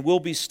 and we'll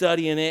be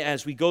studying it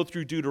as we go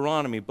through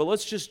Deuteronomy. But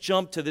let's just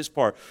jump to this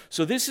part.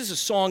 So this is a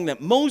song that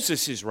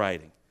Moses is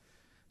writing,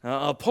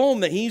 a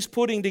poem that he's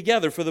putting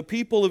together for the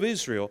people of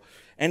Israel.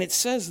 And it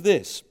says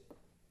this,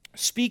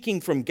 speaking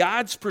from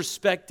God's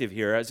perspective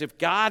here, as if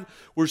God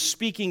were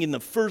speaking in the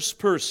first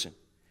person.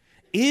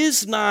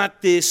 Is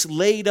not this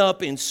laid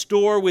up in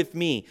store with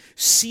me,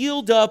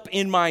 sealed up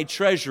in my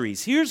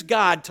treasuries? Here's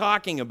God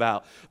talking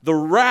about the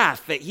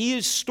wrath that he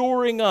is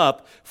storing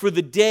up for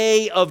the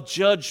day of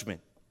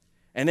judgment.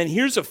 And then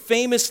here's a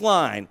famous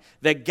line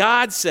that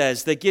God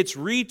says that gets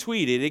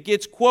retweeted, it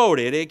gets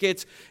quoted,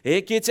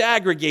 it gets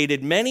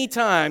aggregated many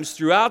times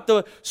throughout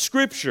the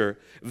scripture.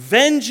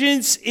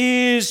 Vengeance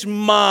is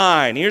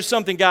mine. Here's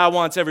something God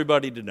wants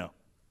everybody to know.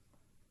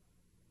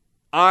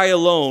 I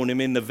alone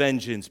am in the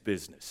vengeance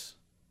business.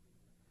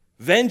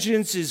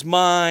 Vengeance is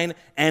mine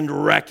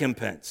and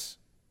recompense.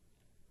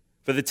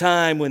 for the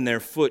time when their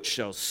foot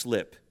shall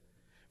slip.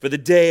 For the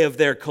day of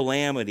their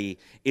calamity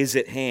is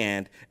at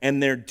hand,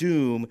 and their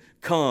doom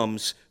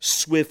comes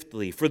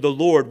swiftly. For the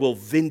Lord will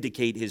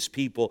vindicate his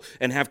people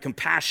and have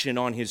compassion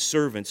on his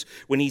servants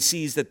when he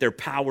sees that their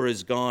power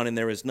is gone and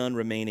there is none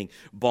remaining,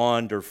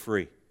 bond or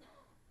free.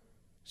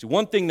 See,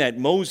 one thing that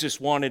Moses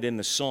wanted in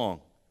the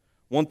song,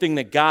 one thing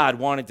that God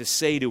wanted to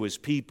say to his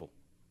people,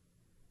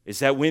 is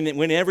that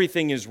when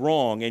everything is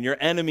wrong and your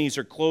enemies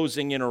are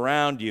closing in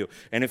around you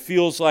and it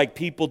feels like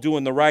people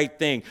doing the right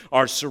thing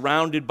are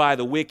surrounded by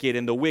the wicked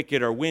and the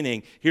wicked are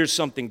winning, here's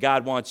something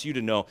God wants you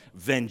to know: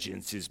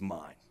 vengeance is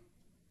mine.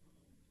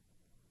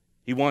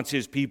 He wants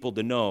his people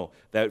to know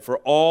that for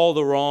all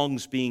the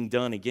wrongs being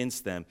done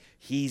against them,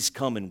 he's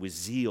coming with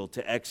zeal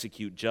to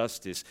execute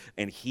justice,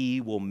 and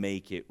he will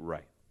make it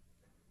right.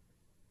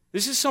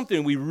 This is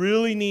something we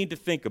really need to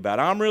think about.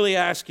 I'm really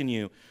asking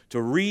you to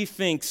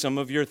rethink some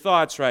of your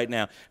thoughts right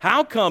now.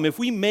 How come if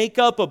we make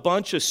up a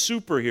bunch of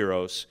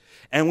superheroes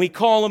and we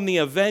call them the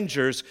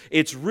Avengers,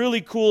 it's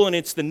really cool and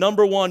it's the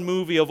 #1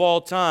 movie of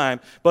all time,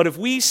 but if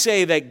we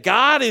say that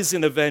God is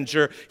an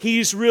Avenger,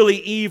 he's really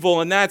evil,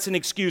 and that's an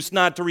excuse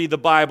not to read the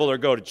Bible or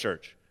go to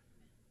church?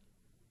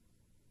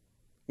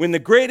 When the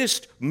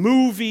greatest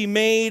movie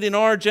made in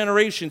our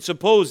generation,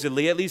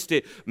 supposedly, at least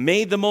it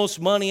made the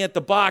most money at the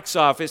box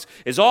office,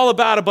 is all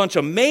about a bunch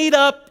of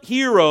made-up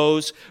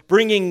heroes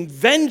bringing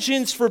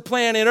vengeance for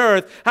planet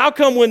Earth, how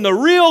come when the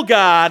real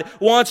God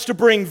wants to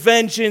bring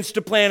vengeance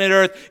to planet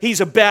Earth,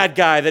 he's a bad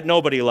guy that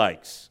nobody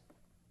likes?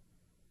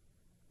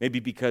 Maybe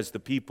because the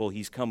people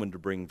he's coming to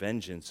bring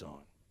vengeance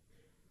on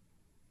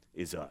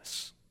is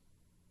us.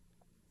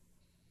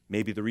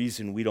 Maybe the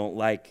reason we don't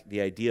like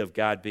the idea of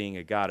God being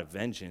a God of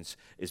vengeance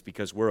is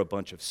because we're a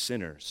bunch of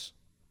sinners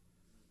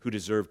who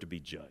deserve to be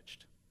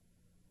judged.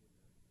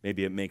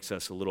 Maybe it makes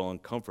us a little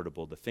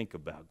uncomfortable to think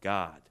about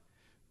God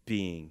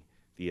being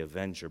the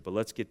avenger. But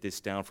let's get this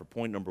down for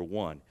point number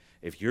 1.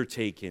 If you're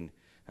taking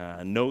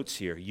notes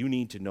here, you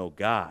need to know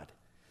God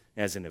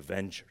as an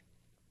avenger.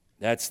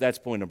 That's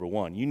point number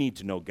 1. You need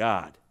to know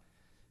God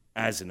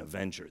as an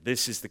avenger.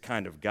 This is the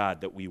kind of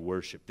God that we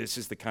worship. This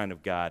is the kind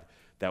of God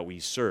that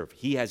we serve.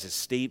 He has a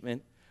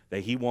statement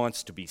that he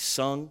wants to be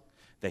sung,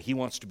 that he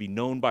wants to be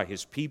known by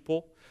his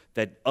people,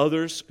 that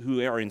others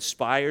who are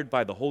inspired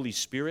by the Holy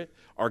Spirit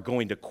are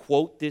going to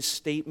quote this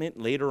statement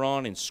later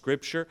on in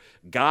Scripture.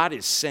 God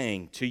is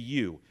saying to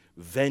you,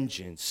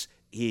 vengeance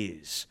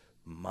is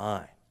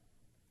mine.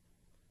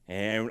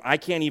 And I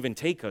can't even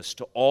take us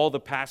to all the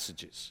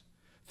passages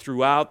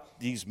throughout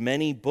these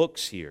many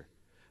books here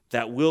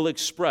that will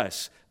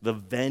express the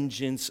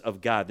vengeance of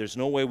God. There's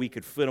no way we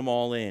could fit them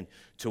all in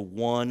to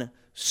one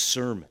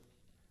sermon.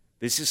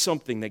 This is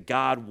something that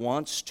God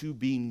wants to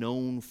be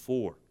known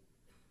for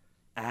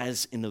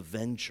as an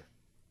avenger.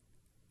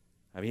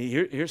 I mean,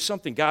 here's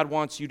something God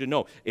wants you to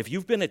know. If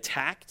you've been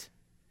attacked,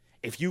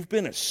 if you've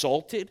been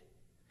assaulted,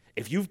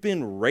 if you've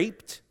been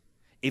raped,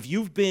 if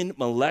you've been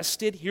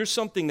molested, here's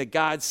something that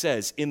God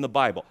says in the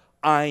Bible: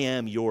 I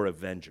am your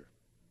avenger.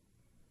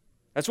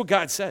 That's what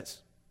God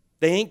says.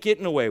 They ain't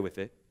getting away with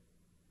it.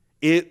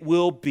 It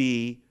will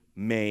be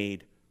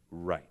made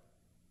right.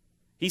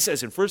 He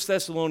says in 1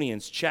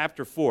 Thessalonians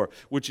chapter 4,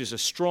 which is a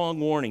strong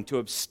warning to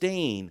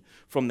abstain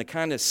from the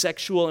kind of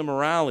sexual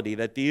immorality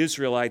that the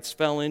Israelites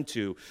fell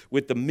into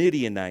with the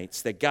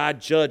Midianites, that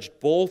God judged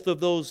both of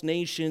those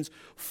nations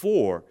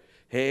for.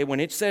 Hey, when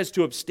it says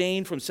to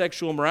abstain from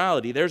sexual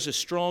immorality, there's a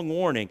strong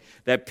warning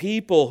that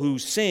people who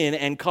sin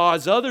and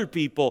cause other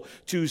people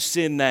to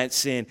sin that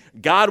sin,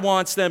 God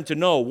wants them to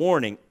know,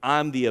 warning,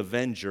 I'm the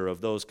avenger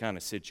of those kind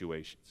of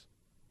situations.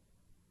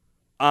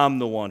 I'm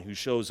the one who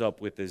shows up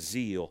with a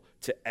zeal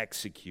to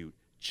execute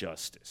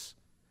justice.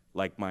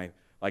 Like my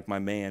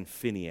man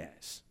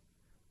Phinehas,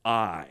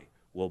 I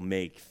will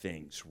make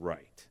things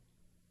right.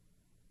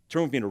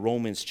 Turn with me to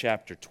Romans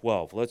chapter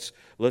 12.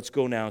 Let's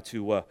go now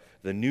to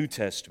the New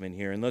Testament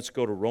here, and let's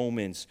go to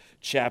Romans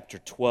chapter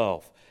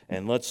 12,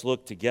 and let's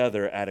look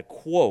together at a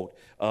quote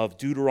of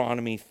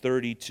Deuteronomy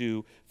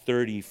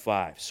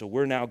 32:35. So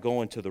we're now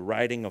going to the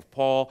writing of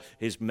Paul,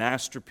 his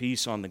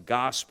masterpiece on the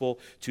gospel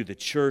to the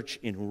church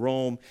in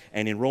Rome.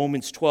 And in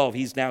Romans 12,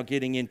 he's now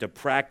getting into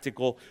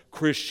practical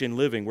Christian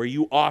living, where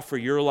you offer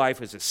your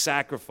life as a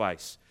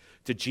sacrifice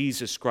to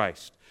Jesus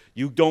Christ.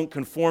 You don't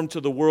conform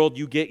to the world.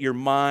 You get your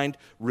mind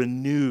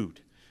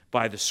renewed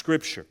by the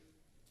Scripture.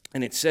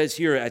 And it says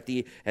here at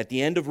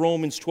the end of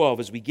Romans 12,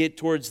 as we get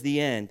towards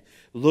the end,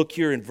 look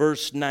here in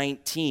verse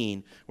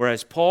 19,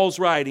 whereas Paul's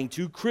writing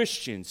to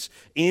Christians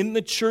in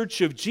the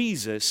church of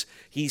Jesus,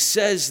 he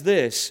says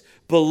this: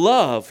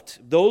 Beloved,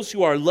 those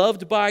who are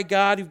loved by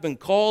God, who've been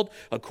called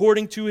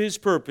according to his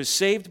purpose,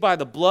 saved by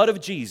the blood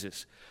of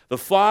Jesus, the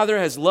Father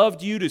has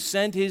loved you to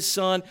send his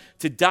Son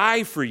to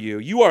die for you.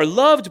 You are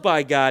loved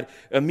by God.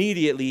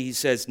 Immediately, he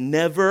says,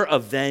 never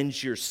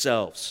avenge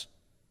yourselves,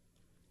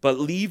 but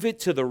leave it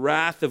to the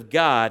wrath of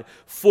God,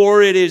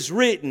 for it is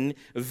written,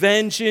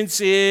 vengeance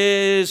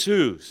is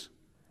whose?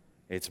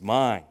 It's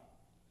mine.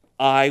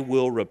 I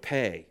will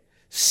repay,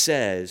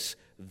 says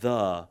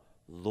the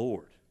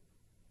Lord.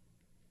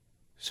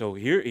 So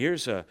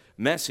here's a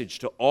message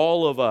to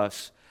all of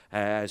us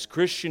as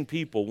Christian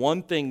people.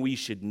 One thing we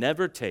should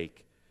never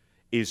take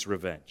is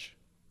revenge.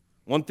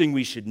 One thing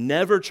we should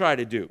never try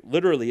to do,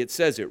 literally it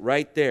says it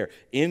right there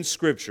in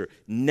Scripture,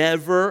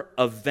 never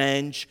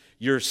avenge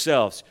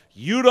yourselves.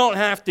 You don't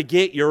have to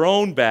get your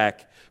own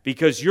back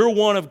because you're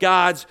one of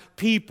God's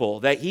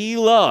people that He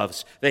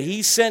loves, that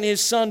He sent His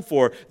Son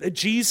for, that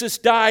Jesus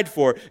died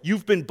for.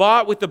 You've been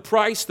bought with the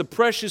price, the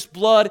precious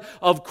blood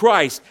of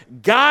Christ.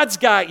 God's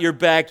got your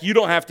back. You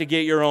don't have to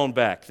get your own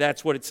back.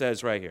 That's what it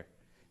says right here.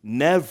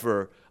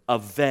 Never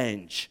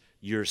avenge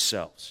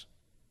yourselves.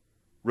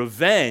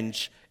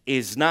 Revenge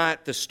is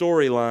not the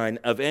storyline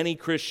of any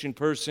Christian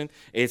person.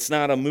 It's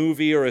not a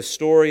movie or a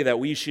story that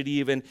we should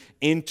even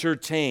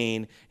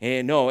entertain.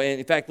 And no, and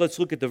in fact, let's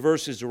look at the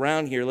verses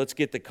around here. Let's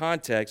get the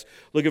context.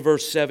 Look at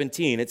verse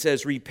 17. It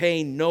says,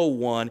 repay no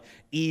one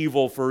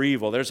evil for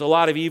evil. There's a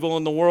lot of evil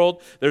in the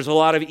world. There's a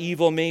lot of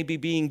evil maybe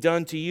being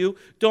done to you.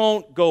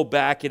 Don't go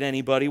back at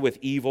anybody with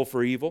evil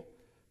for evil,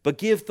 but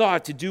give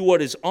thought to do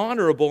what is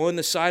honorable in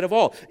the sight of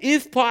all.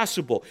 If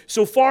possible,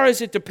 so far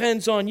as it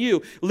depends on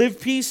you, live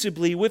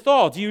peaceably with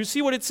all. Do you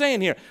see what it's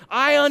saying here?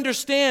 I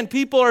understand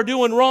people are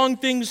doing wrong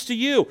things to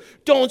you.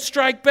 Don't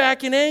strike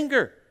back in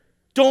anger.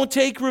 Don't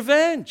take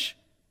revenge.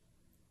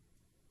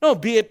 No,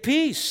 be at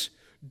peace.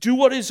 Do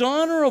what is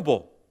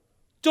honorable.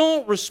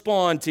 Don't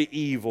respond to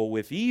evil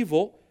with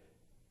evil.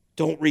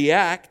 Don't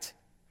react.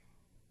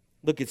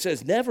 Look, it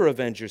says, never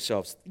avenge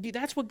yourselves.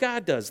 That's what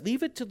God does.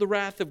 Leave it to the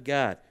wrath of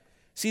God.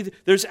 See,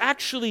 there's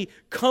actually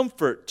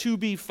comfort to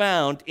be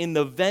found in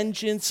the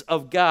vengeance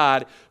of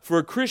God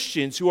for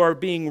Christians who are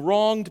being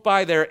wronged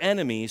by their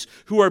enemies,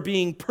 who are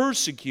being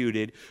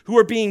persecuted, who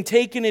are being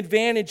taken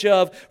advantage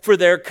of for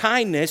their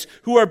kindness,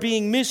 who are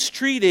being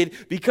mistreated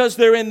because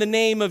they're in the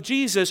name of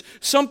Jesus.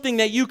 Something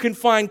that you can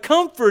find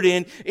comfort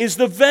in is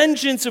the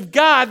vengeance of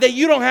God, that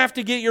you don't have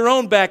to get your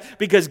own back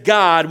because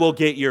God will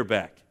get your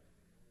back.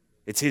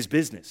 It's His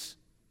business.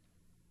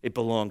 It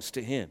belongs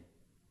to Him.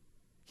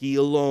 He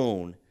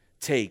alone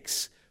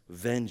takes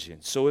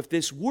vengeance. So if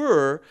this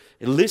were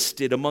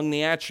listed among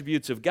the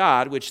attributes of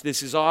God, which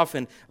this is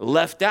often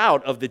left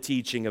out of the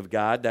teaching of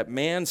God, that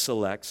man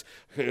selects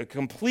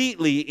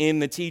completely in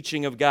the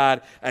teaching of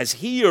God as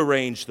He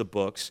arranged the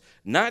books,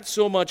 not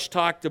so much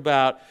talked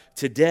about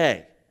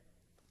today.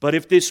 But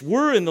if this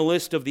were in the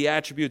list of the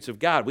attributes of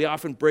God, we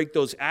often break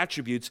those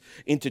attributes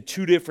into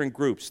two different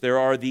groups. There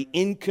are the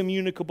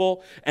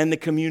incommunicable and the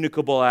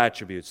communicable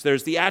attributes.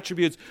 There's the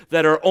attributes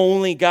that are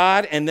only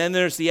God, and then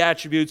there's the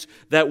attributes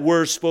that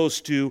we're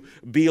supposed to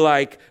be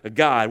like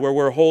God, where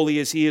we're holy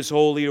as He is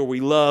holy, or we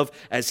love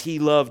as He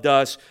loved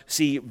us.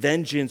 See,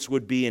 vengeance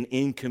would be an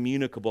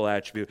incommunicable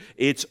attribute.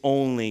 It's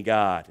only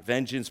God.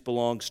 Vengeance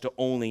belongs to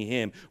only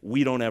Him.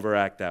 We don't ever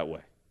act that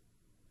way.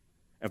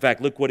 In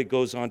fact, look what it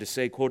goes on to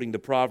say, quoting the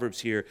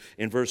Proverbs here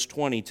in verse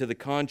 20. To the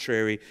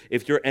contrary,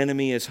 if your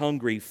enemy is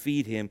hungry,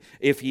 feed him.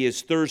 If he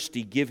is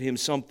thirsty, give him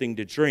something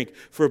to drink.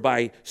 For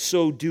by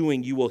so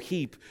doing, you will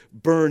heap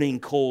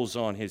burning coals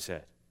on his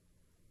head.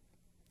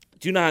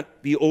 Do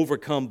not be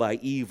overcome by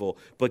evil,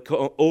 but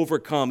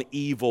overcome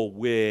evil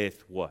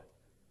with what?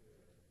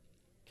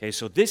 Okay,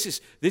 so this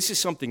is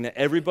something that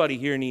everybody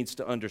here needs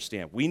to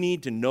understand. We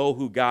need to know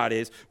who God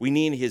is. We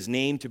need His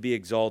name to be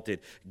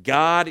exalted.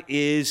 God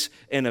is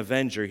an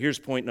avenger. Here's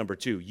point number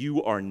 2.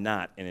 You are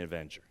not an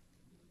avenger.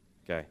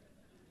 Okay?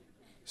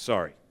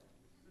 Sorry.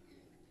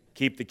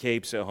 Keep the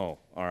capes at home,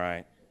 all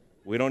right?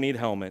 We don't need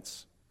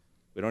helmets.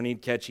 We don't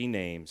need catchy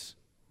names.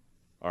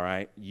 All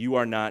right? You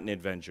are not an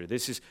avenger.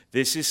 This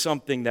is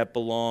something that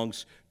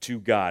belongs to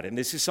God. And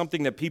this is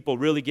something that people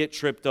really get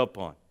tripped up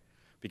on.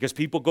 Because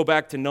people go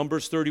back to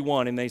Numbers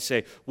 31 and they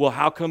say, well,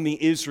 how come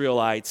the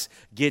Israelites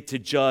get to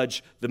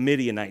judge the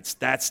Midianites?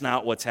 That's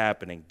not what's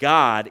happening.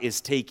 God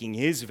is taking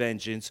His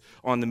vengeance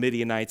on the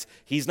Midianites.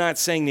 He's not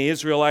saying the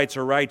Israelites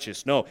are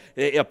righteous. No,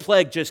 a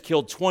plague just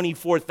killed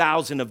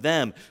 24,000 of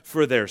them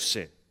for their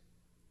sin.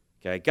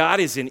 Okay,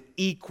 God is an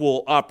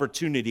equal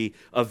opportunity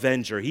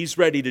avenger. He's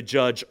ready to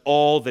judge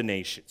all the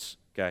nations.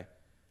 Okay,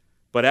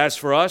 but as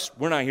for us,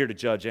 we're not here to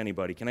judge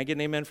anybody. Can I get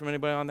an amen from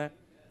anybody on that?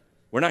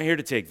 We're not here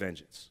to take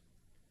vengeance.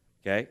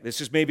 Okay, this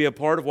is maybe a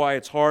part of why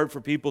it's hard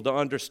for people to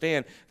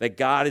understand that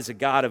God is a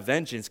God of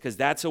vengeance, because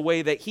that's a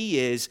way that He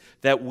is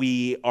that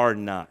we are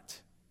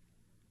not.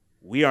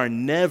 We are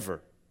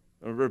never,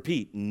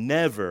 repeat,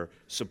 never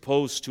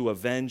supposed to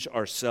avenge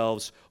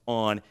ourselves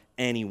on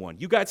anyone.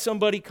 You got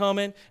somebody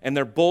coming and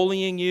they're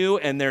bullying you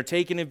and they're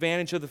taking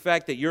advantage of the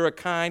fact that you're a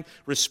kind,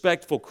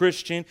 respectful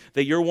Christian,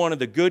 that you're one of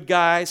the good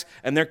guys,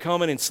 and they're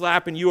coming and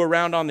slapping you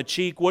around on the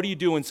cheek. What do you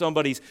do when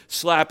somebody's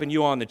slapping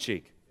you on the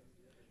cheek?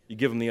 You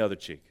give them the other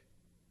cheek.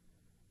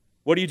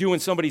 What do you do when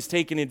somebody's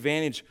taking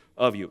advantage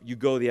of you? You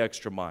go the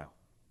extra mile.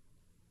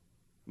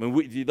 I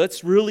mean,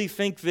 let's really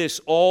think this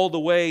all the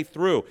way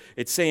through.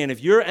 It's saying if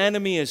your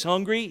enemy is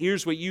hungry,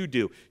 here's what you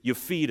do. You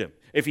feed him.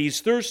 If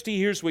he's thirsty,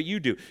 here's what you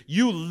do.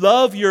 You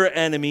love your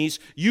enemies.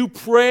 You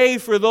pray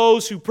for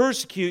those who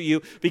persecute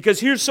you, because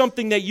here's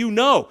something that you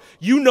know.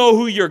 You know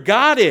who your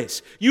God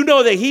is. You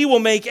know that he will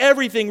make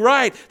everything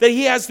right, that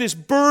he has this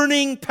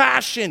burning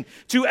passion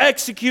to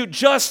execute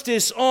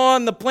justice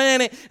on the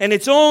planet, and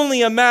it's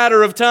only a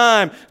matter of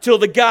time till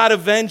the God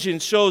of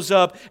vengeance shows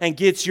up and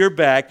gets your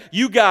back.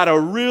 You got a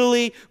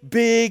really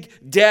big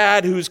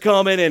dad who's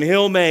coming, and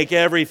he'll make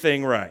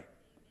everything right.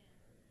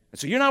 And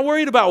so you're not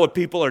worried about what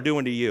people are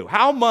doing to you.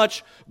 How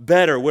much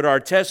better would our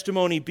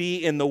testimony be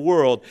in the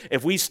world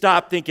if we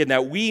stopped thinking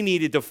that we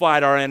needed to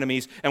fight our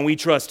enemies and we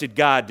trusted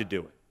God to do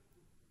it?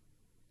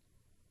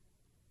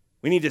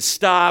 We need to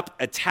stop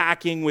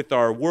attacking with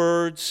our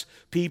words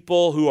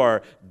people who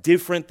are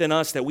different than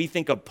us, that we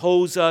think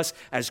oppose us.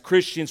 As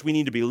Christians, we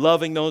need to be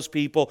loving those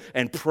people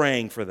and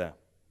praying for them.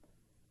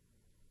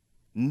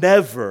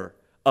 Never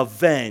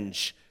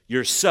avenge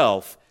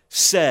yourself,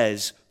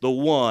 says the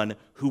one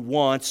who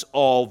wants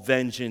all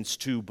vengeance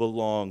to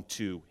belong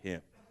to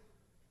him.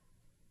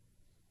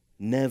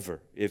 Never.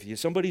 If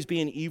somebody's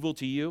being evil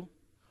to you,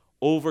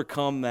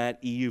 overcome that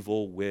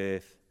evil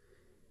with...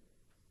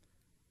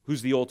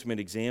 Who's the ultimate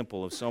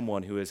example of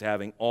someone who is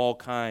having all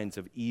kinds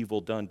of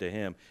evil done to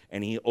him,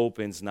 and he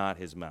opens not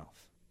his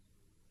mouth?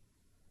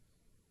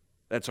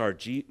 That's our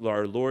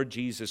Lord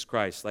Jesus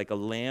Christ, like a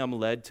lamb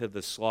led to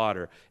the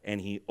slaughter,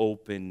 and he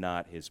opened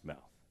not his mouth.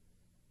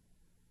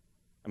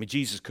 I mean,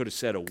 Jesus could have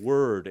said a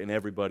word and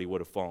everybody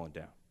would have fallen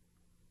down.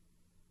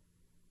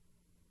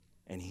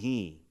 And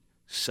he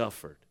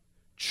suffered,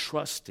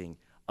 trusting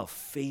a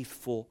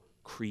faithful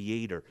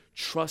Creator,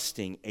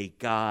 trusting a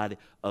God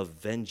of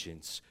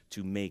vengeance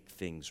to make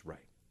things right.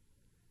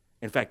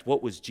 In fact,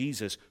 what was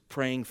Jesus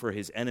praying for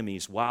his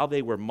enemies while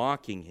they were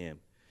mocking him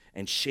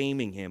and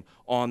shaming him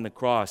on the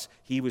cross?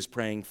 He was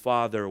praying,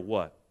 Father,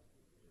 what?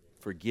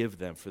 Forgive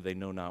them, for they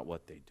know not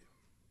what they do.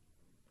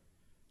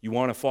 You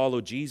want to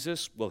follow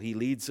Jesus? Well, he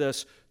leads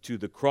us to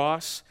the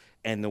cross,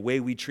 and the way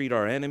we treat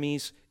our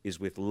enemies is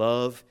with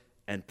love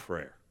and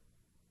prayer.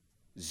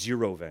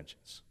 Zero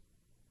vengeance.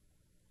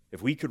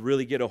 If we could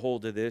really get a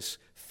hold of this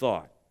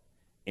thought,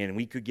 and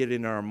we could get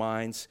in our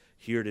minds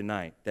here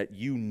tonight, that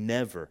you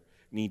never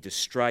need to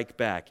strike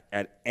back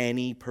at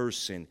any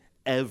person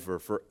ever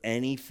for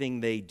anything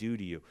they do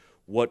to you,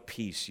 what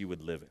peace you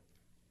would live in.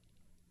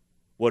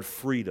 What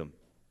freedom.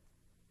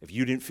 If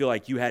you didn't feel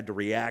like you had to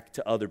react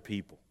to other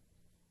people,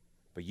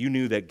 but you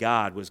knew that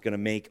God was going to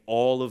make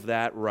all of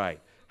that right,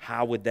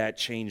 how would that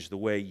change the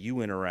way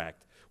you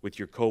interact with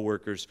your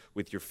coworkers,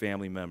 with your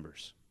family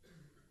members,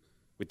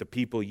 with the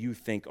people you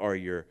think are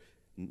your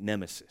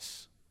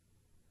nemesis?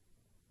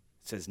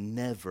 It says,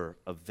 never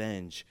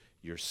avenge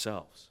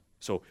yourselves.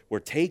 So we're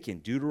taking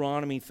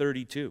Deuteronomy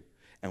 32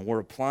 and we're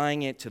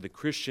applying it to the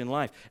Christian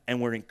life,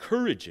 and we're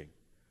encouraging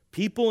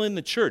people in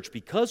the church,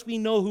 because we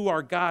know who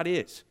our God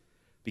is,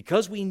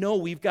 because we know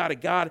we've got a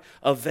God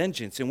of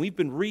vengeance, and we've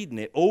been reading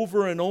it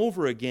over and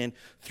over again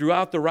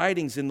throughout the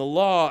writings in the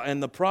law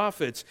and the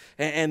prophets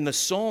and the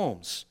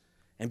Psalms.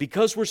 And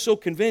because we're so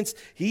convinced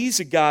he's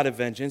a God of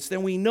vengeance,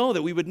 then we know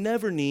that we would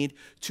never need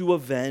to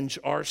avenge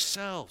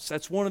ourselves.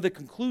 That's one of the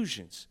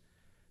conclusions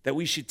that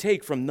we should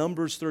take from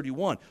Numbers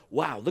 31.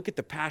 Wow, look at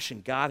the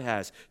passion God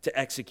has to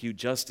execute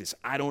justice.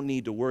 I don't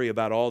need to worry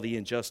about all the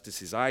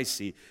injustices I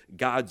see.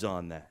 God's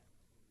on that.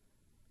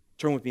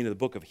 Turn with me to the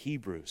book of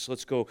Hebrews.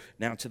 Let's go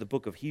now to the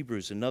book of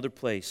Hebrews, another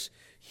place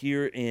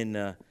here in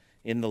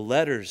the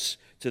letters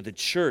to the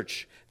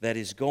church that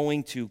is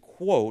going to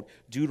quote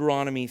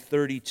Deuteronomy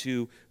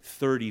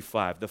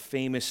 32:35, the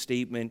famous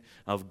statement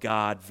of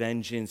God,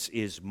 vengeance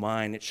is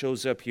mine. It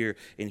shows up here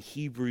in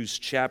Hebrews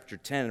chapter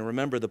 10. And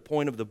remember, the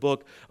point of the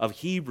book of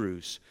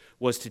Hebrews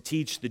was to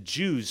teach the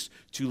Jews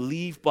to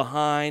leave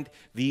behind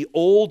the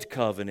old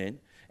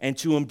covenant and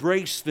to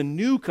embrace the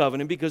new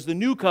covenant, because the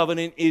new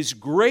covenant is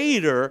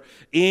greater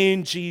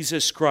in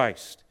Jesus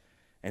Christ.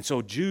 And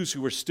so Jews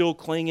who were still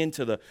clinging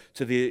to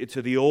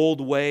the old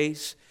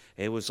ways,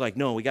 it was like,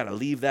 no, we got to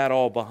leave that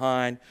all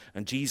behind.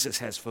 And Jesus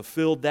has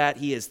fulfilled that.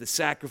 He is the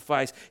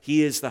sacrifice.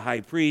 He is the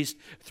high priest.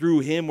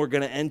 Through him, we're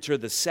going to enter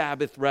the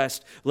Sabbath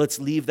rest. Let's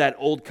leave that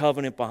old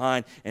covenant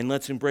behind, and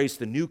let's embrace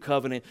the new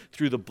covenant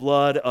through the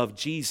blood of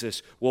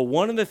Jesus. Well,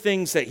 one of the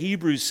things that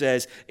Hebrews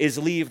says is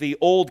leave the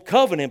old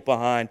covenant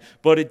behind,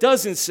 but it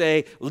doesn't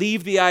say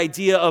leave the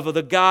idea of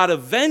the God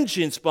of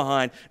vengeance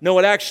behind. No,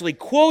 it actually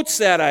quotes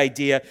that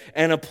idea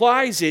and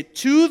applies it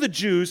to the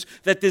Jews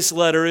that this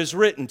letter is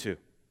written to.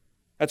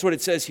 That's what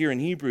it says here in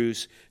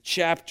Hebrews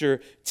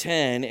chapter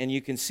 10, and you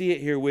can see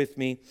it here with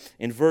me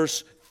in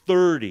verse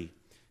 30.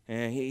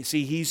 And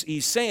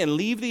he's saying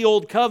leave the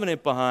old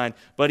covenant behind,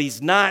 but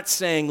he's not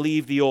saying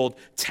leave the Old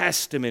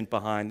Testament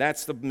behind.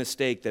 That's the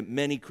mistake that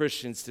many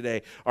Christians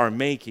today are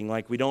making,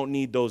 like we don't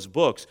need those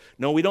books.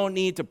 No, we don't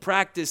need to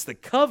practice the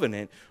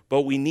covenant,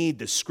 but we need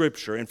the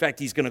Scripture. In fact,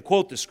 he's going to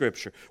quote the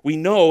Scripture. We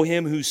know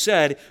him who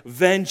said,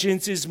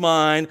 vengeance is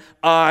mine,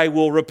 I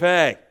will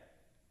repay.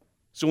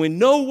 So in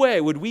no way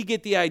would we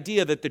get the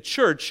idea that the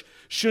church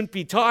shouldn't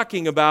be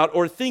talking about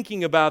or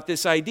thinking about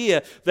this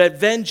idea that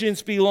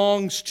vengeance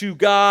belongs to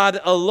God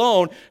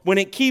alone when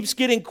it keeps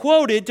getting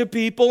quoted to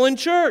people in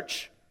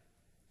church.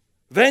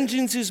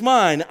 Vengeance is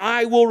mine,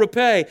 I will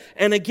repay.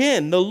 And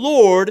again, the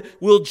Lord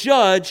will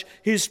judge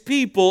his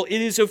people.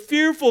 It is a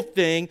fearful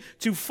thing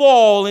to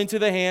fall into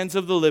the hands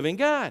of the living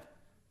God.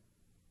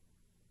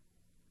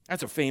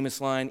 That's a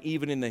famous line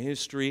even in the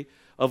history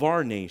of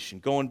our nation,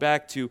 going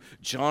back to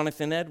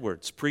Jonathan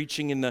Edwards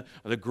preaching in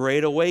the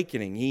Great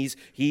Awakening.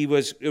 He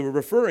was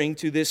referring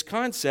to this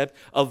concept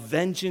of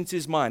vengeance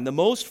is mine. The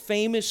most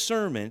famous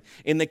sermon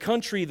in the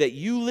country that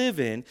you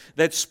live in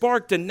that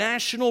sparked a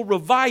national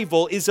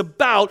revival is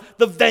about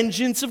the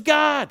vengeance of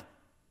God.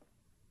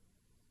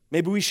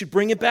 Maybe we should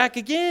bring it back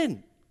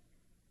again.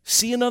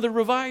 See another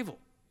revival.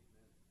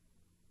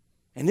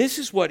 And this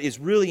is what is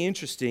really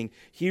interesting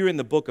here in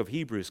the book of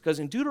Hebrews, because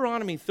in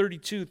Deuteronomy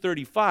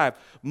 32:35,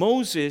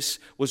 Moses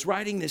was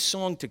writing this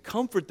song to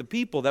comfort the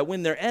people that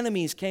when their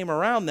enemies came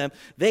around them,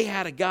 they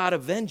had a God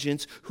of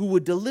vengeance who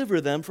would deliver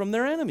them from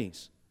their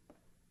enemies.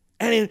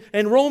 And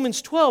in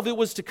Romans 12, it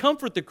was to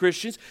comfort the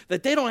Christians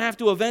that they don't have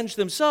to avenge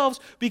themselves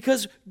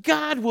because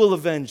God will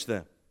avenge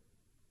them.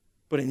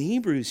 But in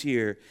Hebrews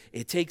here,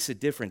 it takes a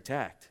different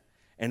tact,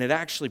 and it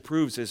actually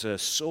proves as a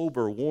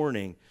sober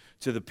warning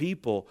to the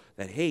people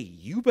that, hey,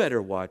 you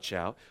better watch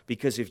out,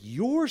 because if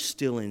you're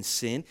still in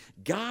sin,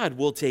 God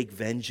will take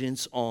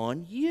vengeance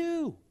on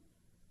you.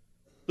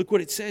 Look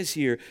what it says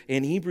here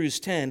in Hebrews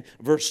 10,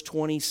 verse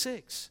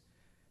 26.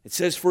 It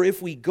says, for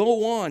if we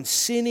go on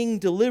sinning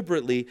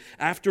deliberately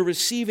after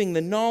receiving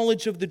the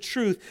knowledge of the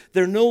truth,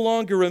 there no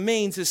longer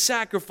remains a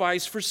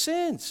sacrifice for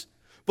sins,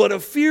 but a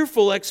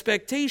fearful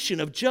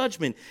expectation of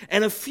judgment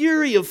and a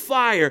fury of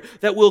fire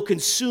that will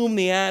consume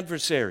the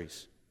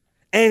adversaries.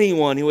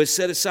 Anyone who has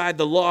set aside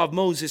the law of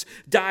Moses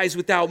dies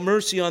without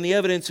mercy on the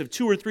evidence of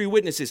 2 or 3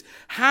 witnesses.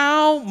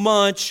 How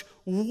much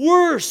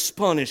worse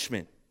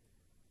punishment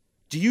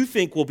do you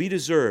think will be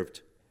deserved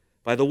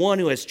by the one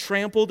who has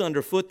trampled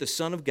underfoot the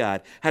Son of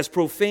God, has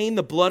profaned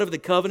the blood of the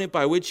covenant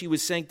by which he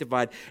was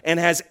sanctified, and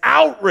has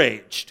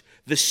outraged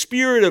the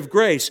Spirit of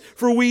grace?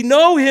 For we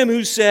know him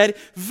who said,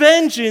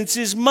 vengeance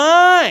is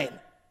mine.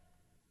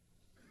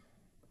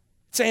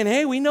 Saying,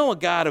 hey, we know a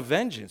God of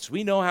vengeance.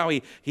 We know how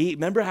he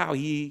remember how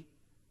he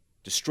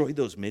destroyed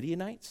those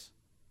Midianites?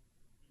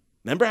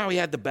 Remember how he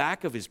had the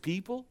back of his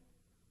people?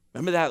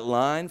 Remember that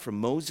line from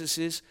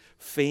Moses'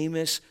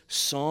 famous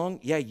song?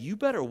 Yeah, you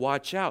better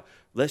watch out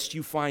lest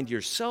you find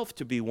yourself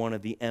to be one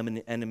of the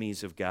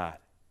enemies of God.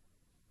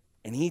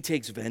 And he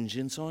takes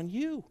vengeance on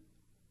you.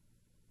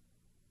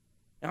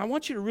 Now, I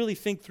want you to really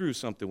think through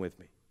something with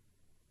me.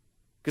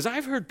 Because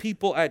I've heard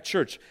people at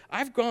church.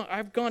 I've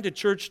gone to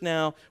church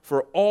now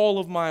for all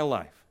of my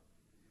life.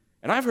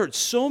 And I've heard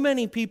so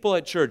many people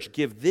at church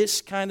give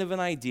this kind of an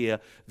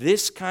idea,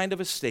 this kind of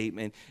a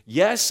statement.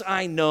 Yes,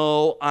 I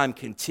know I'm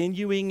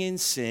continuing in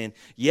sin.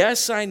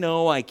 Yes, I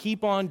know I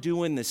keep on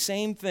doing the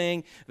same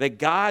thing that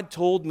God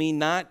told me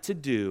not to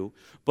do.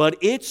 But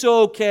it's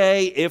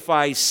okay if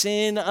I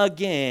sin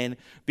again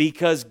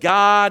because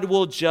God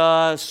will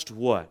just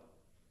what?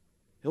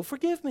 He'll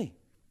forgive me.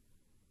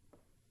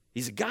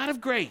 He's a God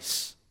of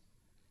grace.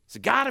 He's a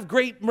God of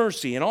great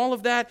mercy, and all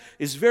of that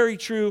is very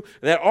true,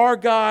 that our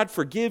God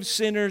forgives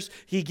sinners,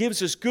 he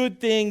gives us good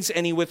things,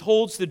 and he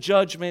withholds the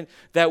judgment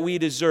that we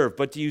deserve.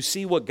 But do you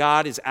see what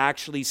God is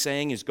actually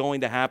saying is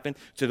going to happen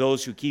to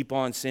those who keep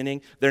on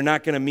sinning? They're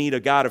not going to meet a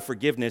God of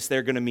forgiveness,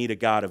 they're going to meet a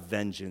God of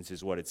vengeance,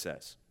 is what it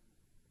says.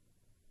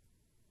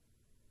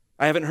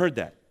 I haven't heard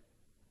that.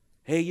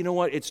 Hey, you know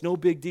what? It's no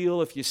big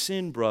deal if you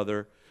sin,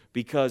 brother,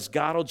 because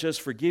God will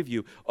just forgive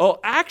you. Oh,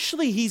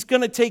 actually, he's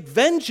going to take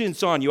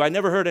vengeance on you. I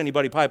never heard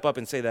anybody pipe up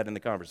and say that in the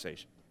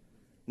conversation.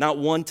 Not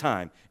one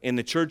time in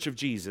the Church of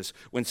Jesus,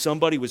 when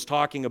somebody was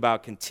talking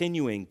about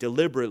continuing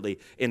deliberately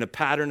in a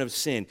pattern of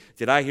sin,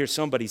 did I hear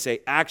somebody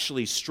say,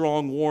 actually,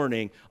 strong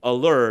warning,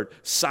 alert,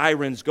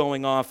 sirens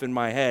going off in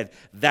my head.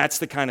 That's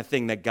the kind of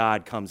thing that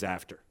God comes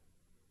after.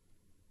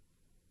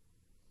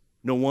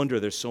 No wonder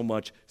there's so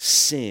much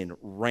sin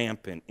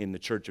rampant in the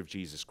Church of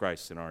Jesus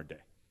Christ in our day.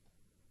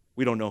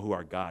 We don't know who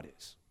our God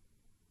is.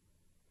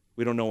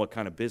 We don't know what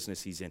kind of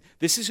business he's in.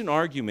 This is an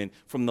argument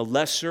from the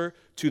lesser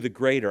to the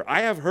greater.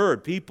 I have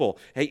heard people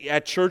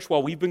at church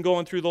while we've been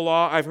going through the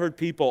law, I've heard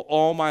people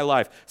all my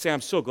life say,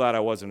 I'm so glad I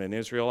wasn't an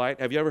Israelite.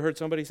 Have you ever heard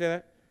somebody say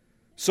that?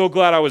 So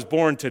glad I was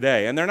born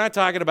today. And they're not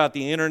talking about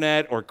the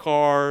internet or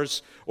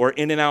cars or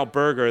In-N-Out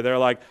Burger. They're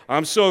like,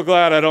 I'm so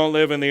glad I don't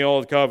live in the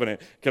old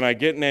covenant. Can I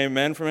get an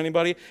amen from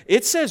anybody?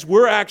 It says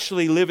we're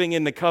actually living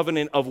in the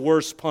covenant of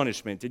worse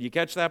punishment. Did you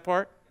catch that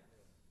part?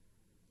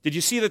 Did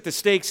you see that the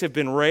stakes have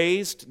been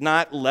raised,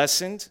 not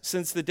lessened,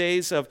 since the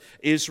days of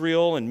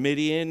Israel and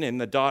Midian and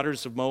the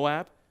daughters of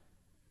Moab?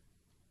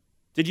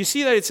 Did you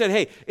see that it said,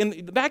 hey,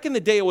 back in the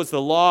day it was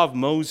the law of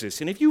Moses,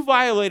 and if you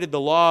violated the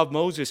law of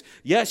Moses,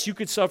 yes, you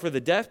could suffer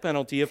the death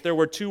penalty if there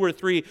were 2 or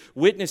 3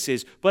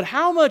 witnesses, but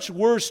how much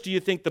worse do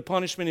you think the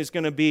punishment is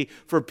going to be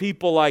for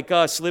people like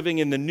us living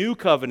in the new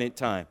covenant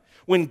time,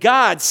 When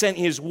God sent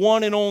his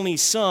one and only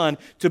Son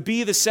to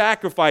be the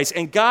sacrifice,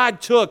 and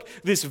God took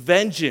this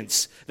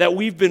vengeance that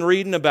we've been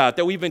reading about,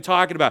 that we've been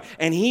talking about,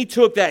 and he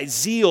took that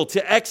zeal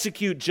to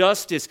execute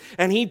justice,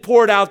 and he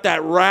poured out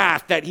that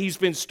wrath that he's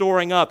been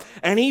storing up,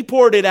 and he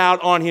poured it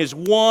out on his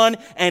one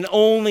and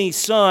only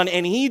Son,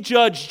 and he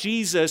judged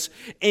Jesus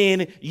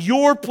in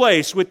your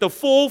place with the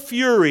full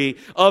fury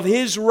of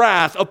his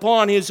wrath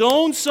upon his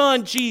own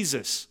Son,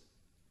 Jesus.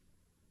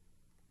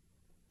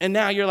 And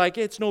now you're like,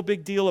 it's no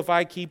big deal if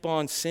I keep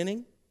on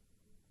sinning.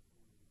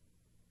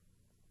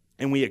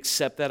 And we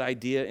accept that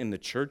idea in the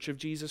church of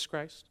Jesus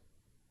Christ.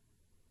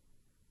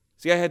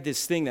 See, I had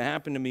this thing that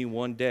happened to me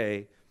one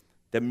day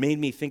that made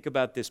me think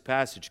about this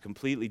passage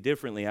completely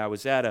differently. I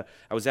was at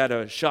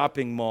a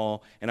shopping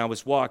mall, and I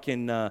was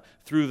walking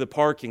through the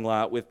parking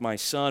lot with my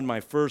son, my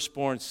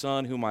firstborn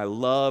son, whom I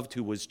loved,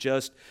 who was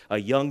just a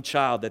young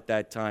child at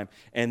that time.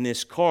 And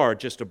this car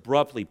just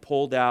abruptly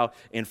pulled out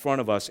in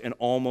front of us and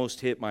almost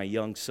hit my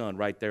young son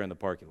right there in the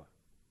parking lot.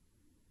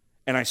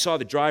 And I saw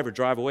the driver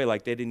drive away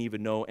like they didn't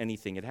even know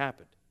anything had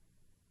happened.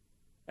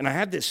 And I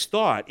had this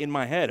thought in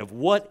my head of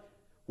what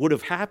would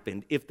have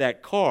happened if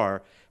that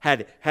car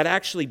had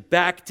actually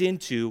backed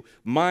into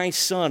my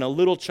son, a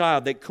little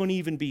child that couldn't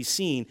even be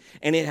seen,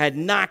 and it had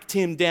knocked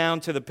him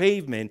down to the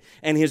pavement,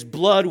 and his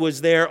blood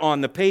was there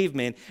on the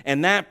pavement,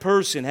 and that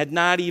person had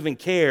not even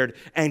cared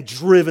and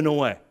driven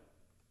away.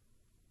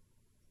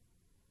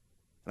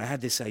 And I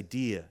had this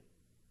idea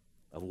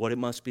of what it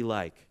must be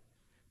like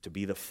to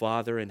be the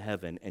Father in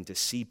heaven and to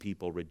see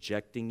people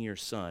rejecting your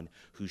Son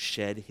who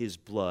shed his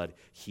blood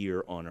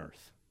here on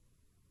earth.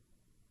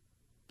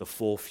 The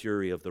full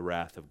fury of the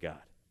wrath of God,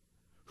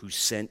 who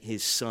sent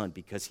his Son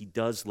because he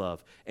does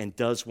love and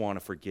does want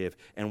to forgive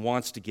and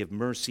wants to give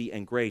mercy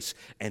and grace,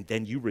 and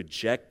then you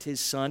reject his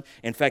Son.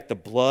 In fact, the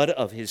blood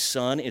of his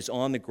Son is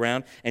on the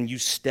ground, and you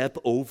step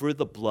over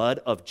the blood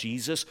of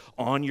Jesus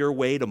on your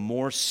way to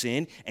more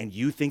sin, and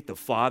you think the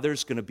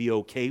Father's going to be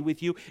okay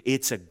with you.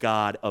 It's a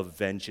God of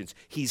vengeance.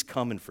 He's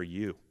coming for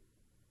you.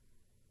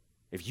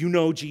 If you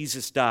know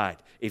Jesus died,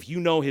 if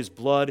you know his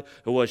blood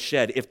was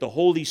shed, if the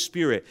Holy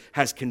Spirit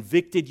has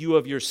convicted you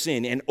of your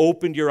sin and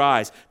opened your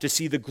eyes to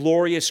see the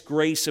glorious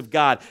grace of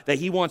God, that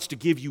he wants to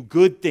give you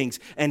good things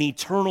and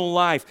eternal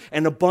life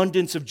and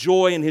abundance of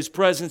joy in his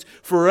presence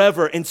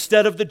forever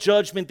instead of the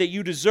judgment that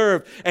you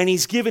deserve, and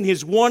he's given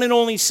his one and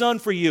only Son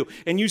for you,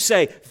 and you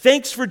say,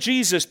 thanks for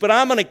Jesus, but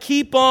I'm going to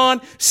keep on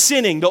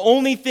sinning. The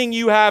only thing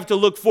you have to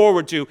look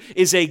forward to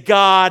is a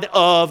God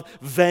of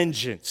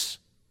vengeance.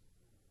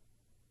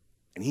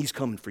 And he's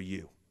coming for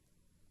you.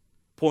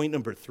 Point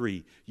number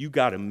 3, you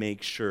got to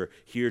make sure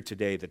here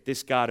today that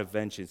this God of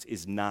vengeance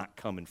is not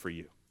coming for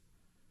you.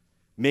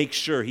 Make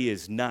sure he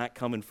is not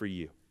coming for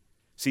you.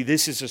 See,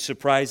 this is a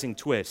surprising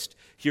twist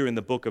here in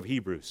the book of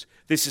Hebrews.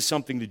 This is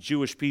something the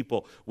Jewish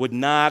people would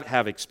not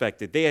have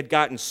expected. They had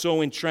gotten so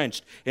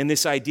entrenched in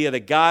this idea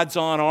that God's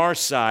on our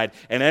side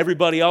and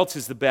everybody else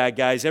is the bad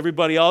guys,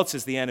 everybody else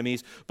is the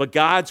enemies, but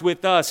God's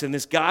with us, and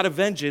this God of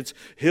vengeance,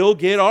 he'll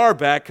get our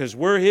back because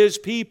we're his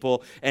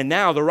people. And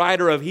now the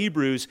writer of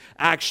Hebrews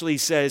actually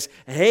says,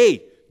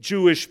 hey,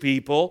 Jewish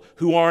people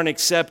who aren't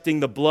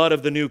accepting the blood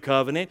of the new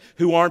covenant,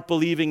 who aren't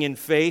believing in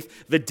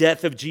faith, the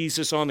death of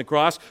Jesus on the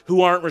cross,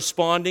 who aren't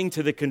responding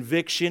to the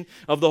conviction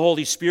of the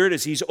Holy Spirit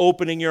as he's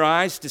opening your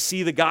eyes to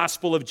see the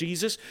gospel of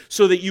Jesus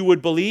so that you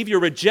would believe. You're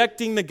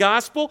rejecting the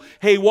gospel.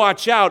 Hey,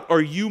 watch out,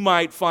 or you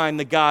might find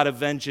the God of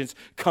vengeance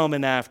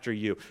coming after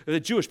you. The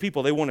Jewish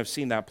people, they wouldn't have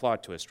seen that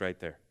plot twist right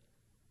there.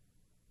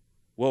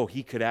 Whoa,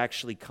 he could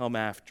actually come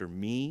after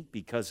me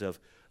because of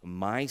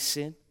my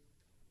sin?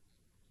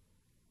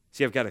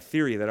 See, I've got a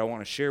theory that I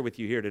want to share with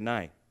you here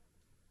tonight.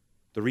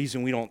 The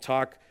reason we don't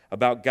talk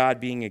about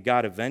God being a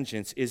God of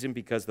vengeance isn't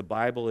because the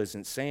Bible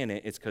isn't saying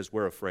it, it's because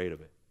we're afraid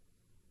of it.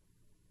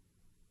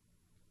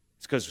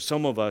 It's because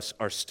some of us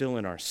are still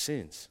in our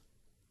sins.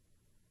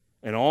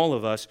 And all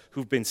of us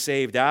who've been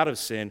saved out of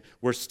sin,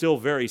 we're still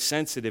very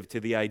sensitive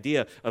to the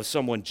idea of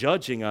someone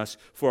judging us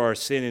for our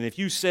sin. And if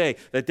you say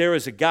that there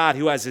is a God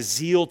who has a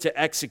zeal to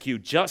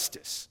execute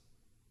justice,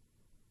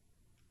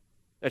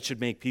 that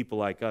should make people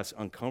like us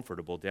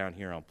uncomfortable down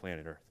here on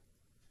planet Earth.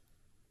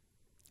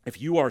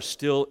 If you are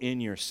still in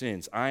your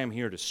sins, I am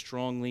here to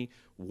strongly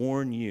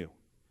warn you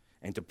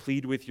and to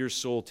plead with your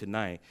soul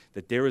tonight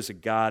that there is a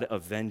God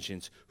of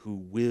vengeance who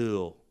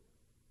will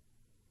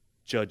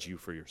judge you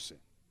for your sin.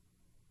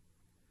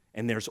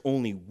 And there's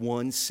only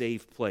one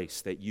safe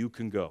place that you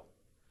can go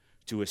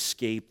to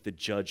escape the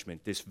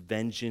judgment, this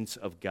vengeance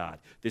of God,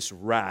 this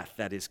wrath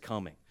that is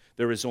coming.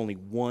 There is only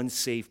one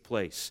safe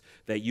place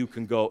that you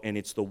can go, and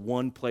it's the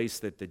one place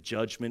that the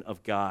judgment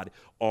of God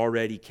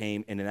already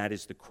came, and that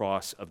is the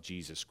cross of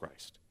Jesus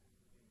Christ.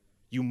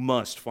 You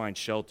must find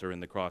shelter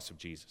in the cross of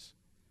Jesus.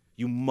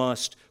 You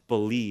must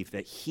believe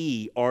that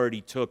he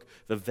already took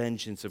the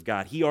vengeance of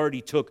God. He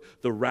already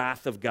took the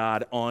wrath of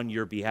God on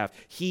your behalf.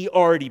 He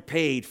already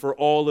paid for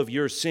all of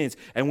your sins.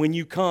 And when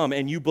you come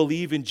and you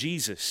believe in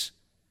Jesus,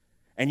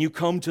 And you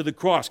come to the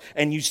cross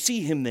and you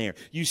see him there.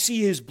 You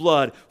see his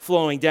blood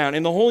flowing down.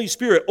 And the Holy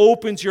Spirit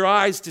opens your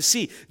eyes to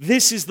see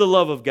this is the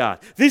love of God.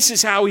 This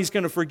is how he's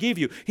going to forgive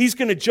you. He's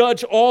going to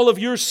judge all of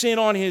your sin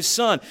on his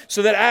Son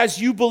so that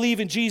as you believe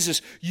in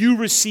Jesus, you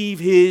receive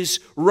his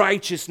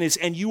righteousness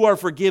and you are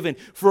forgiven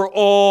for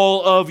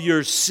all of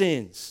your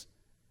sins.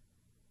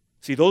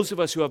 See, those of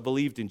us who have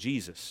believed in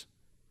Jesus,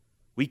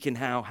 we can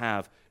now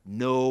have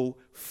no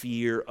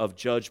fear of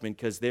judgment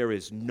because there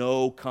is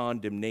no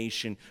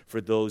condemnation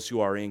for those who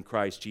are in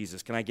Christ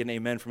Jesus. Can I get an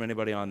amen from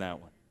anybody on that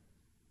one?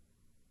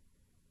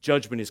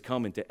 Judgment is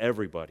coming to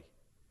everybody.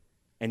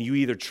 And you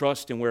either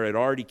trust in where it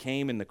already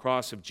came in the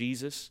cross of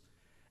Jesus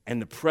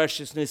and the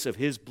preciousness of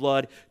his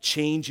blood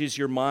changes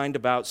your mind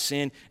about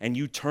sin and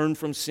you turn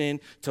from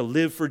sin to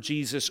live for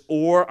Jesus,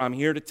 or I'm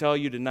here to tell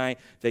you tonight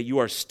that you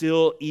are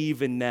still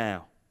even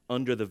now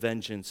under the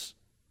vengeance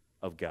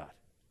of God.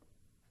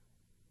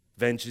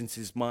 Vengeance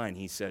is mine,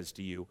 he says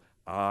to you,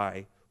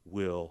 I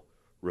will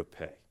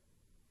repay.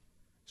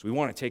 So we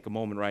want to take a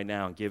moment right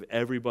now and give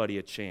everybody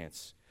a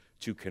chance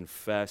to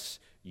confess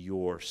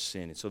your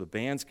sin. And so the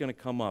band's going to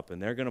come up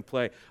and they're going to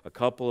play a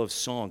couple of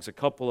songs, a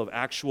couple of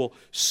actual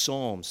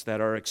psalms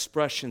that are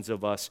expressions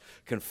of us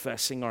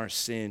confessing our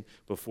sin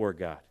before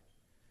God.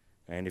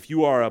 And if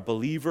you are a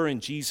believer in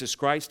Jesus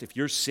Christ, if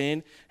your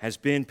sin has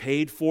been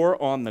paid for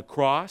on the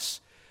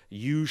cross,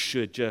 you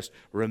should just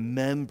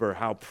remember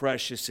how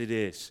precious it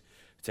is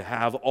to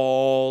have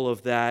all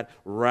of that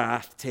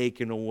wrath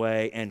taken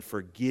away and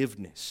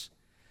forgiveness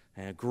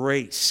and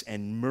grace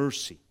and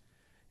mercy.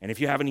 And if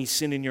you have any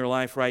sin in your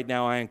life right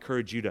now, I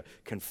encourage you to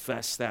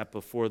confess that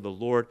before the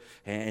Lord.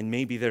 And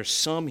maybe there's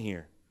some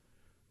here.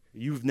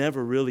 You've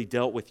never really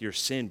dealt with your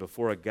sin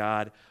before a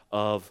God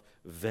of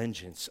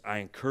vengeance. I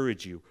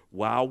encourage you,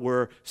 while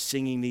we're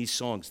singing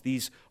these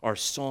are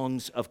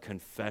songs of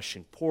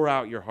confession. Pour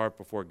out your heart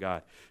before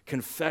God.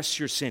 Confess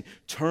your sin.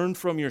 Turn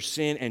from your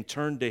sin and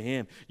turn to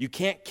him. You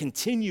can't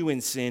continue in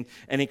sin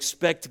and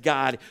expect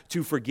God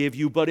to forgive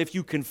you, but if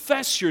you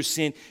confess your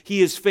sin,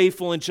 he is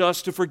faithful and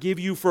just to forgive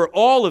you for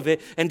all of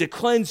it and to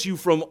cleanse you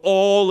from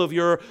all of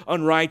your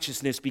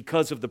unrighteousness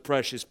because of the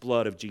precious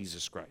blood of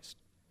Jesus Christ.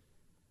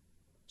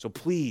 So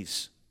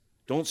please,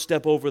 don't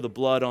step over the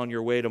blood on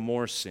your way to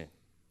more sin.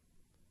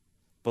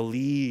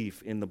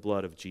 Believe in the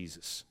blood of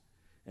Jesus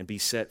and be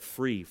set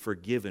free,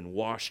 forgiven,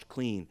 washed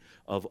clean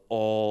of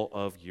all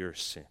of your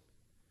sin.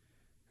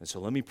 And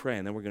so let me pray,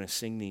 and then we're going to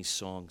sing these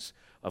songs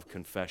of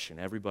confession.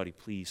 Everybody,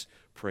 please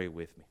pray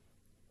with me.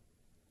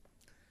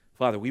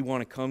 Father, we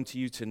want to come to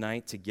you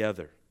tonight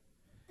together,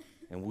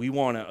 and we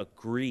want to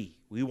agree.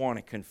 We want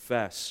to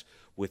confess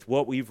with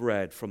what we've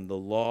read from the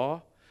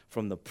law,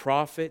 from the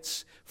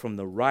prophets, from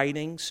the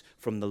writings,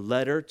 from the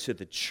letter to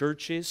the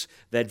churches,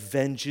 that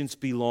vengeance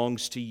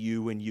belongs to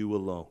you and you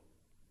alone.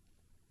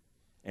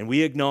 And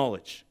we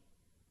acknowledge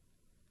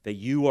that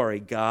you are a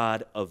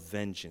God of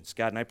vengeance.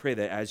 God, and I pray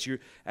that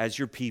as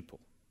your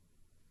people,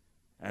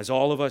 as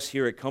all of us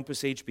here at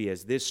Compass HB,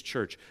 as this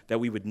church,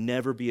 that we would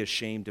never be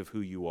ashamed of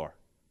who you are.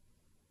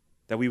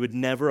 That we would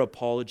never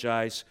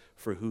apologize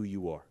for who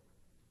you are.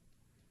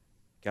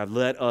 God,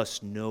 let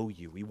us know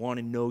you. We want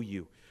to know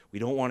you. We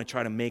don't want to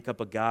try to make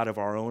up a God of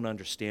our own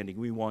understanding.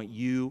 We want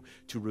you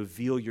to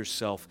reveal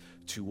yourself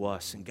to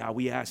us. And God,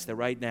 we ask that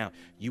right now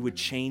you would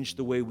change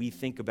the way we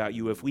think about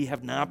you if we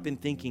have not been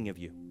thinking of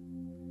you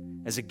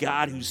as a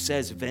God who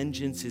says,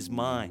 vengeance is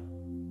mine.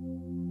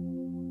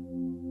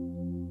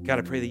 God,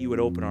 I pray that you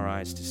would open our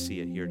eyes to see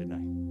it here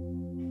tonight.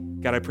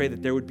 God, I pray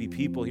that there would be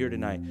people here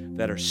tonight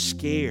that are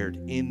scared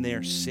in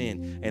their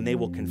sin, and they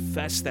will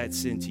confess that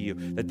sin to you,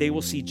 that they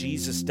will see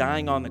Jesus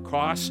dying on the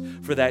cross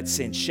for that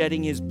sin,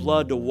 shedding his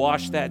blood to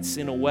wash that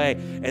sin away,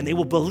 and they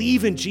will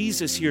believe in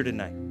Jesus here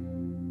tonight.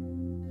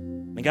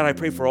 And God, I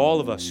pray for all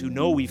of us who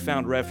know we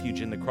found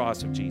refuge in the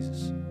cross of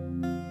Jesus,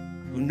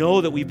 who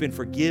know that we've been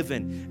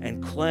forgiven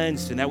and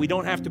cleansed, and that we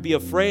don't have to be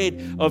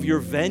afraid of your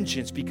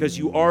vengeance because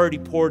you already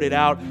poured it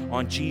out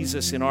on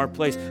Jesus in our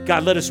place.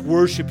 God, let us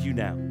worship you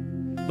now.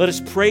 Let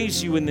us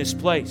praise you in this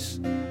place.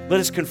 Let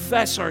us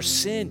confess our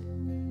sin.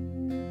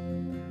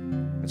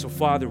 And so,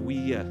 Father,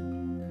 we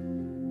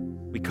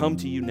come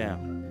to you now.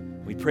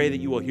 We pray that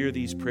you will hear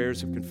these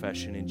prayers of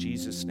confession in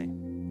Jesus'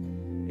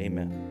 name.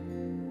 Amen.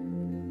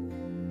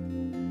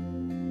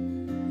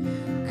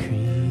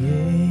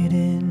 Create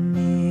in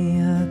me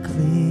a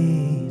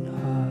clean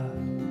heart,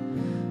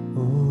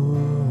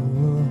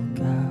 oh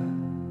God,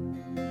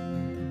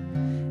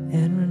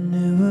 and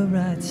renew a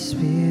right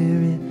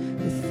spirit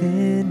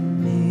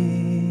within me.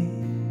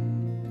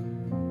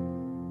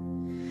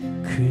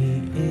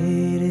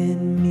 Create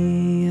in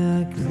me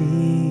a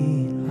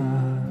clean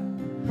heart,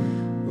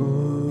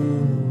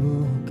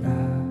 oh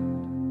God,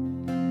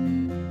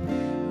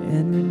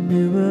 and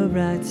renew a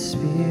right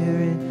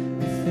spirit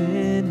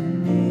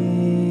within me.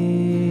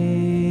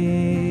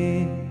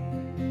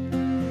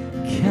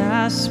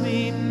 Cast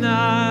me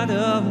not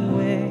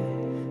away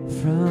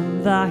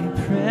from thy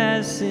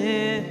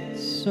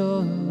presence, O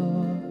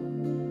Lord.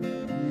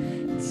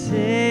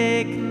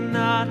 Take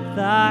not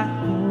thy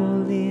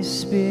Holy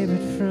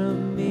Spirit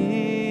from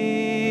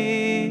me.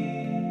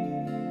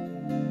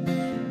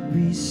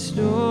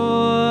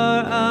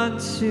 Restore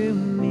unto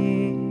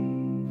me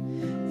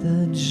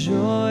the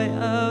joy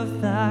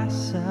of thy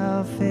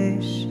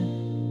salvation,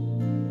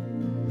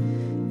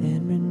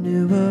 and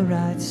renew a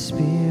right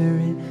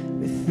spirit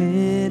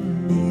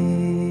within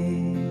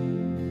me.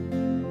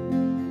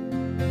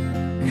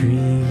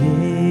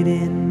 Create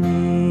in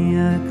me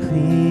a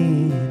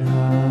clean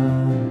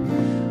heart,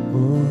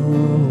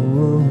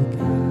 oh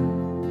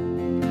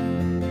God,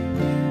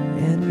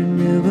 and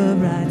renew a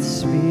right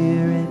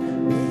spirit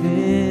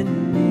within me.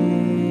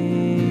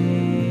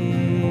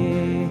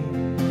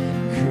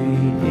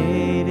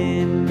 Create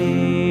in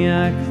me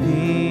a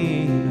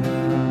clean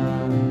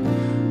heart,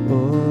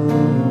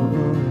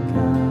 oh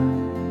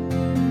God,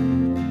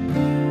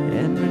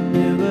 and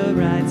renew a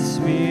right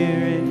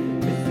spirit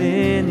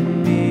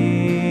within me.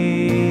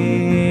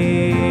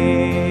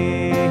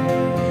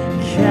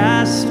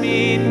 Cast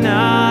me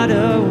not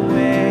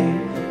away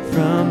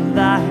from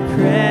thy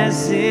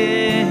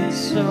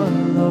presence, O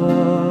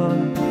Lord.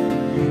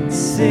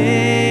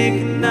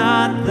 Take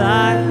not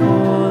thy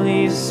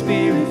Holy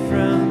Spirit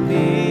from me.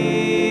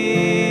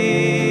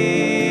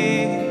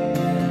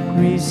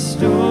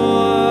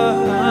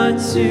 Restore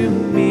unto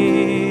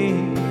me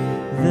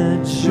the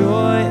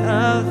joy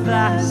of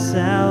thy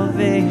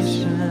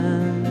salvation,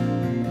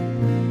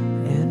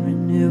 and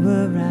renew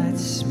a right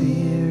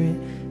spirit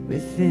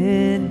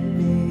within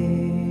me.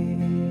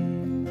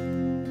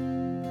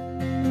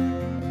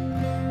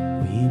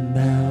 We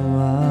bow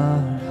our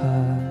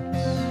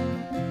hearts,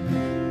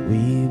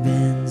 we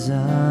bend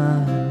our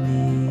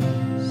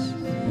knees.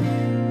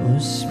 Oh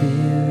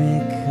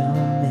Spirit,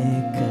 come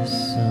make us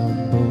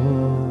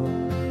humble.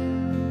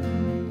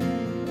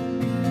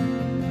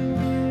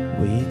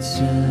 We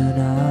turn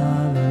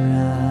our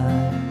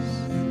eyes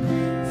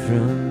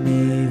from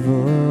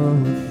evil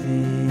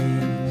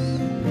things.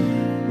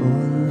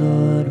 Oh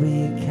Lord, we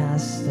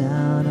cast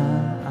down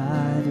our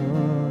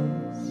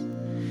idols.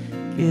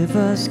 Give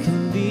us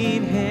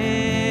clean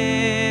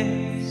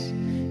hands,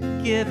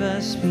 give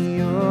us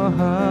pure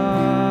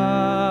hearts.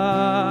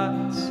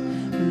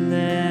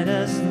 Let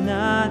us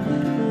not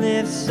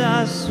lift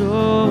our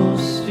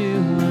souls to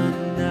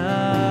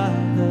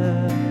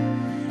another.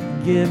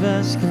 Give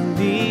us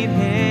clean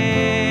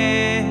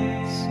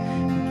hands,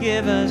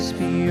 give us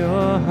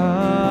pure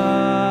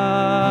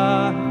hearts.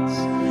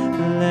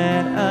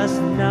 Let us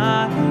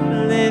not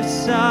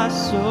lift our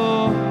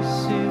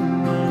souls to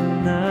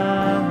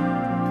another.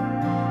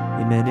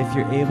 Amen. If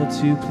you're able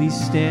to, please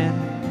stand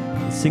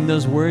and sing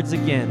those words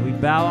again. We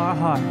bow our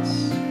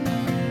hearts.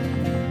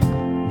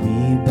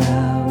 We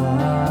bow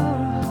our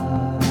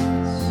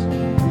hearts,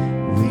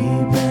 we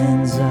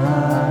bend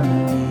our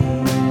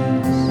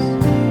knees.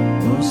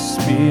 Oh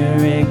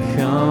Spirit,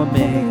 come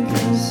make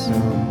us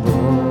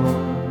humble.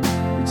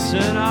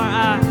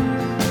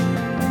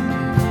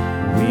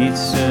 We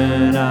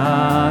turn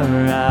our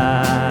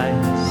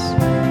eyes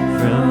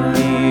from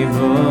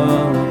evil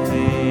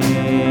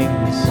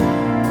things.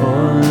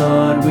 Oh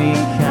Lord, we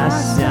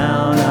cast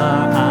down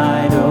our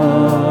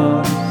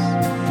idols.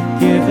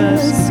 Give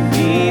us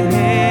clean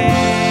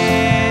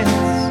hands,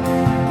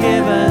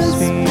 give us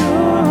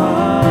pure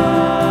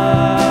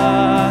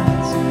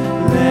hearts.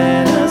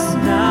 Let us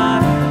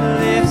not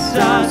lift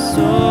our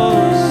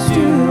souls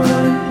to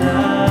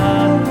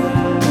another.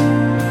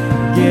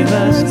 Give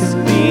us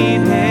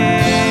clean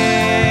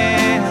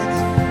hands,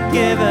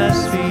 give us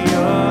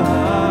pure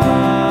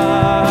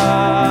hearts.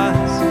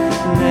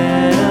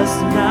 Let us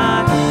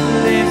not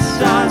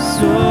lift our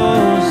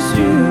souls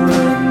to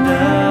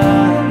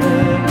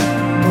another.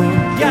 Oh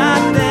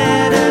God,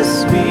 let us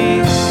be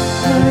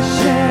a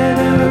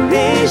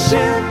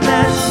generation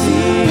that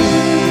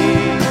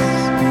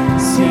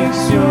seeks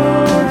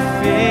your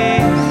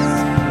face.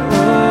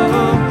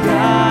 Oh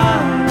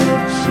God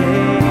of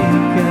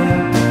Jacob.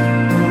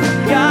 Oh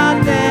God,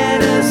 let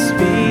us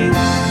be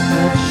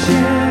a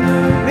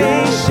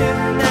generation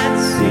that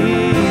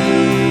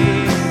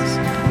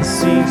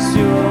seeks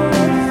your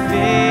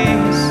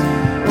face.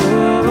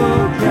 Oh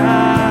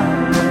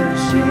God of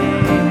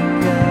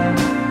Jacob.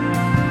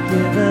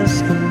 Give us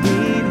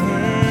clean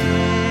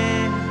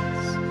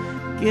hands,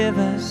 give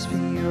us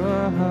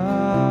pure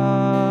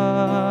hearts.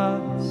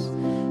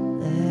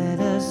 Let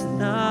us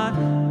not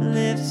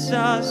lift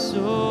our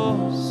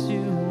souls to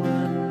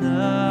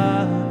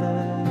another.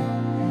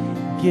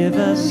 Give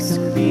us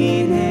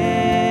clean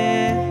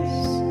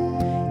hands,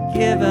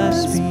 give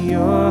us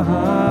pure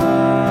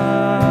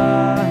hearts.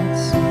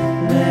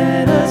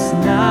 Let us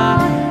not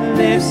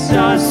lift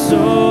our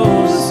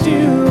souls to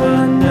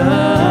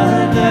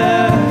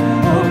another.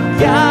 Oh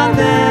God,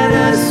 let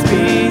us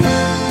be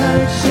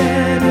a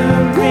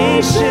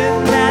generation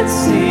that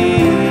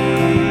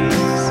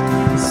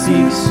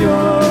seeks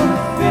your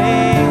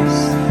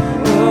face.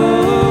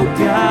 Oh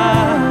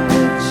God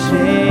of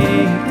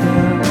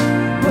Jacob.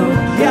 Oh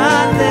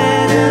God,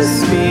 let us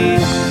be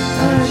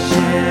a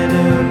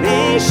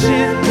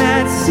generation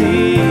that seeks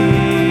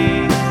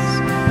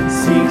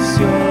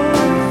your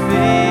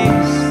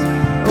face.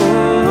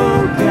 Oh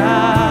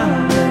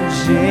God of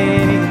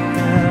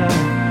Jacob,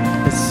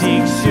 that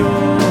seeks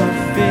your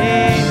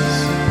face.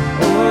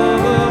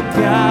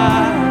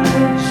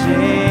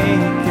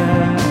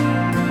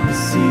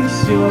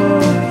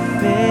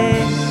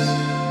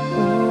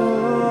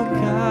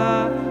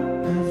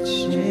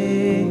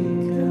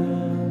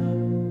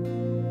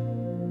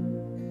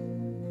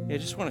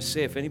 just want to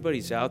say, if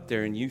anybody's out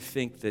there and you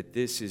think that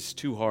this is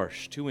too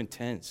harsh, too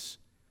intense,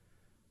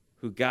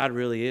 who God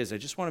really is, I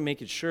just want to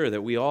make it sure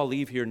that we all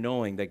leave here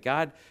knowing that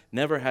God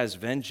never has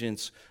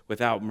vengeance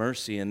without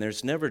mercy, and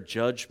there's never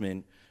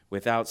judgment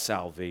without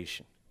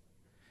salvation.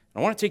 I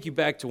want to take you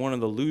back to one of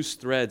the loose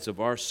threads of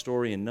our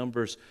story in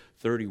Numbers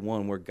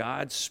 31, where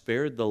God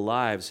spared the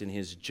lives in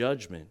his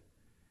judgment.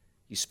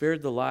 He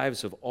spared the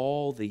lives of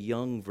all the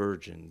young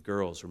virgin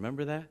girls.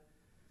 Remember that?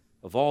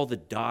 Of all the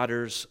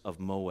daughters of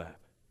Moab.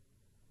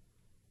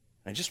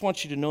 I just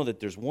want you to know that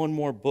there's one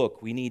more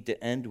book we need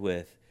to end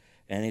with,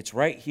 and it's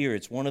right here.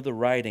 It's one of the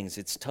writings.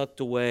 It's tucked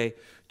away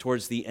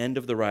towards the end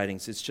of the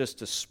writings. It's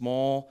just a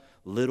small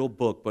little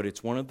book, but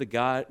it's one of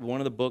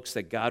the books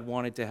that God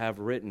wanted to have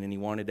written, and he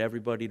wanted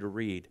everybody to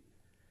read.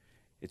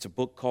 It's a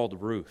book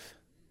called Ruth,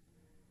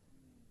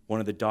 one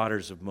of the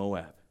daughters of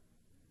Moab.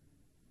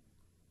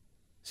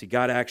 See,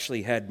 God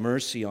actually had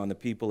mercy on the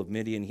people of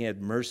Midian. He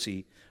had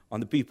mercy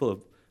on the people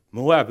of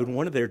Moab, and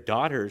one of their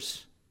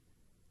daughters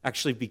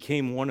actually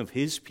became one of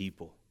his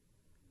people.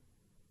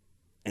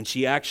 And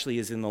she actually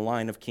is in the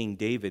line of King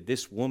David.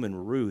 This woman,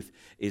 Ruth,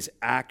 is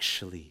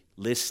actually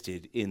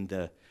listed in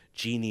the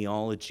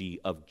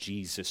genealogy of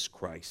Jesus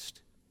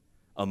Christ,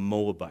 a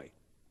Moabite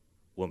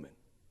woman.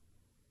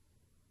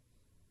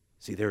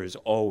 See, there is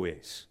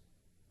always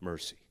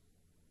mercy.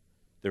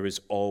 There is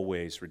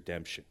always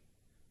redemption.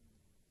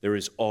 There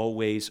is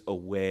always a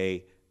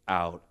way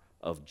out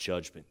of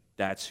judgment.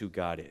 That's who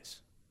God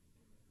is.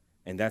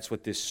 And that's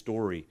what this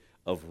story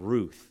of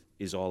Ruth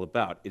is all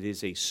about. It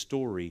is a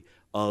story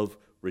of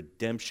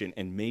redemption,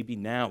 and maybe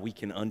now we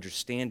can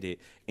understand it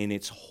in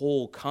its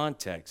whole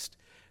context,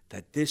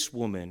 that this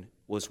woman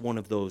was one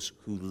of those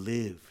who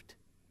lived,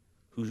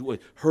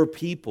 her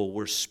people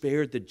were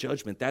spared the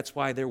judgment. That's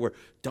why there were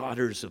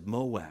daughters of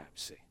Moab,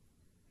 see.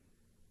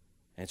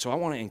 And so I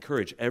want to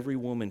encourage every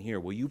woman here,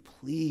 will you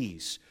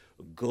please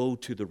go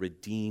to the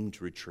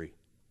Redeemed Retreat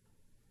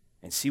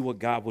and see what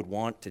God would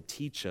want to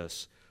teach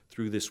us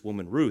through this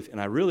woman, Ruth.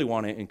 And I really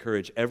want to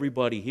encourage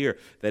everybody here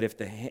that if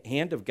the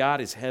hand of God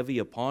is heavy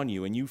upon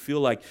you and you feel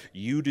like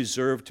you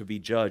deserve to be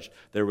judged,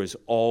 there is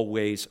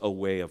always a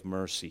way of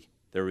mercy.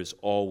 There is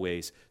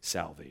always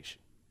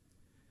salvation.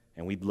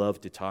 And we'd love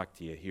to talk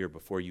to you here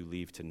before you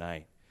leave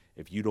tonight.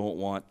 If you don't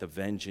want the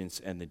vengeance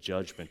and the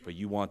judgment, but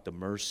you want the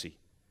mercy,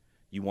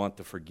 you want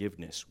the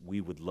forgiveness, we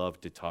would love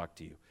to talk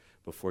to you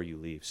before you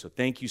leave. So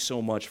thank you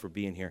so much for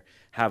being here.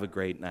 Have a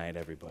great night,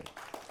 everybody.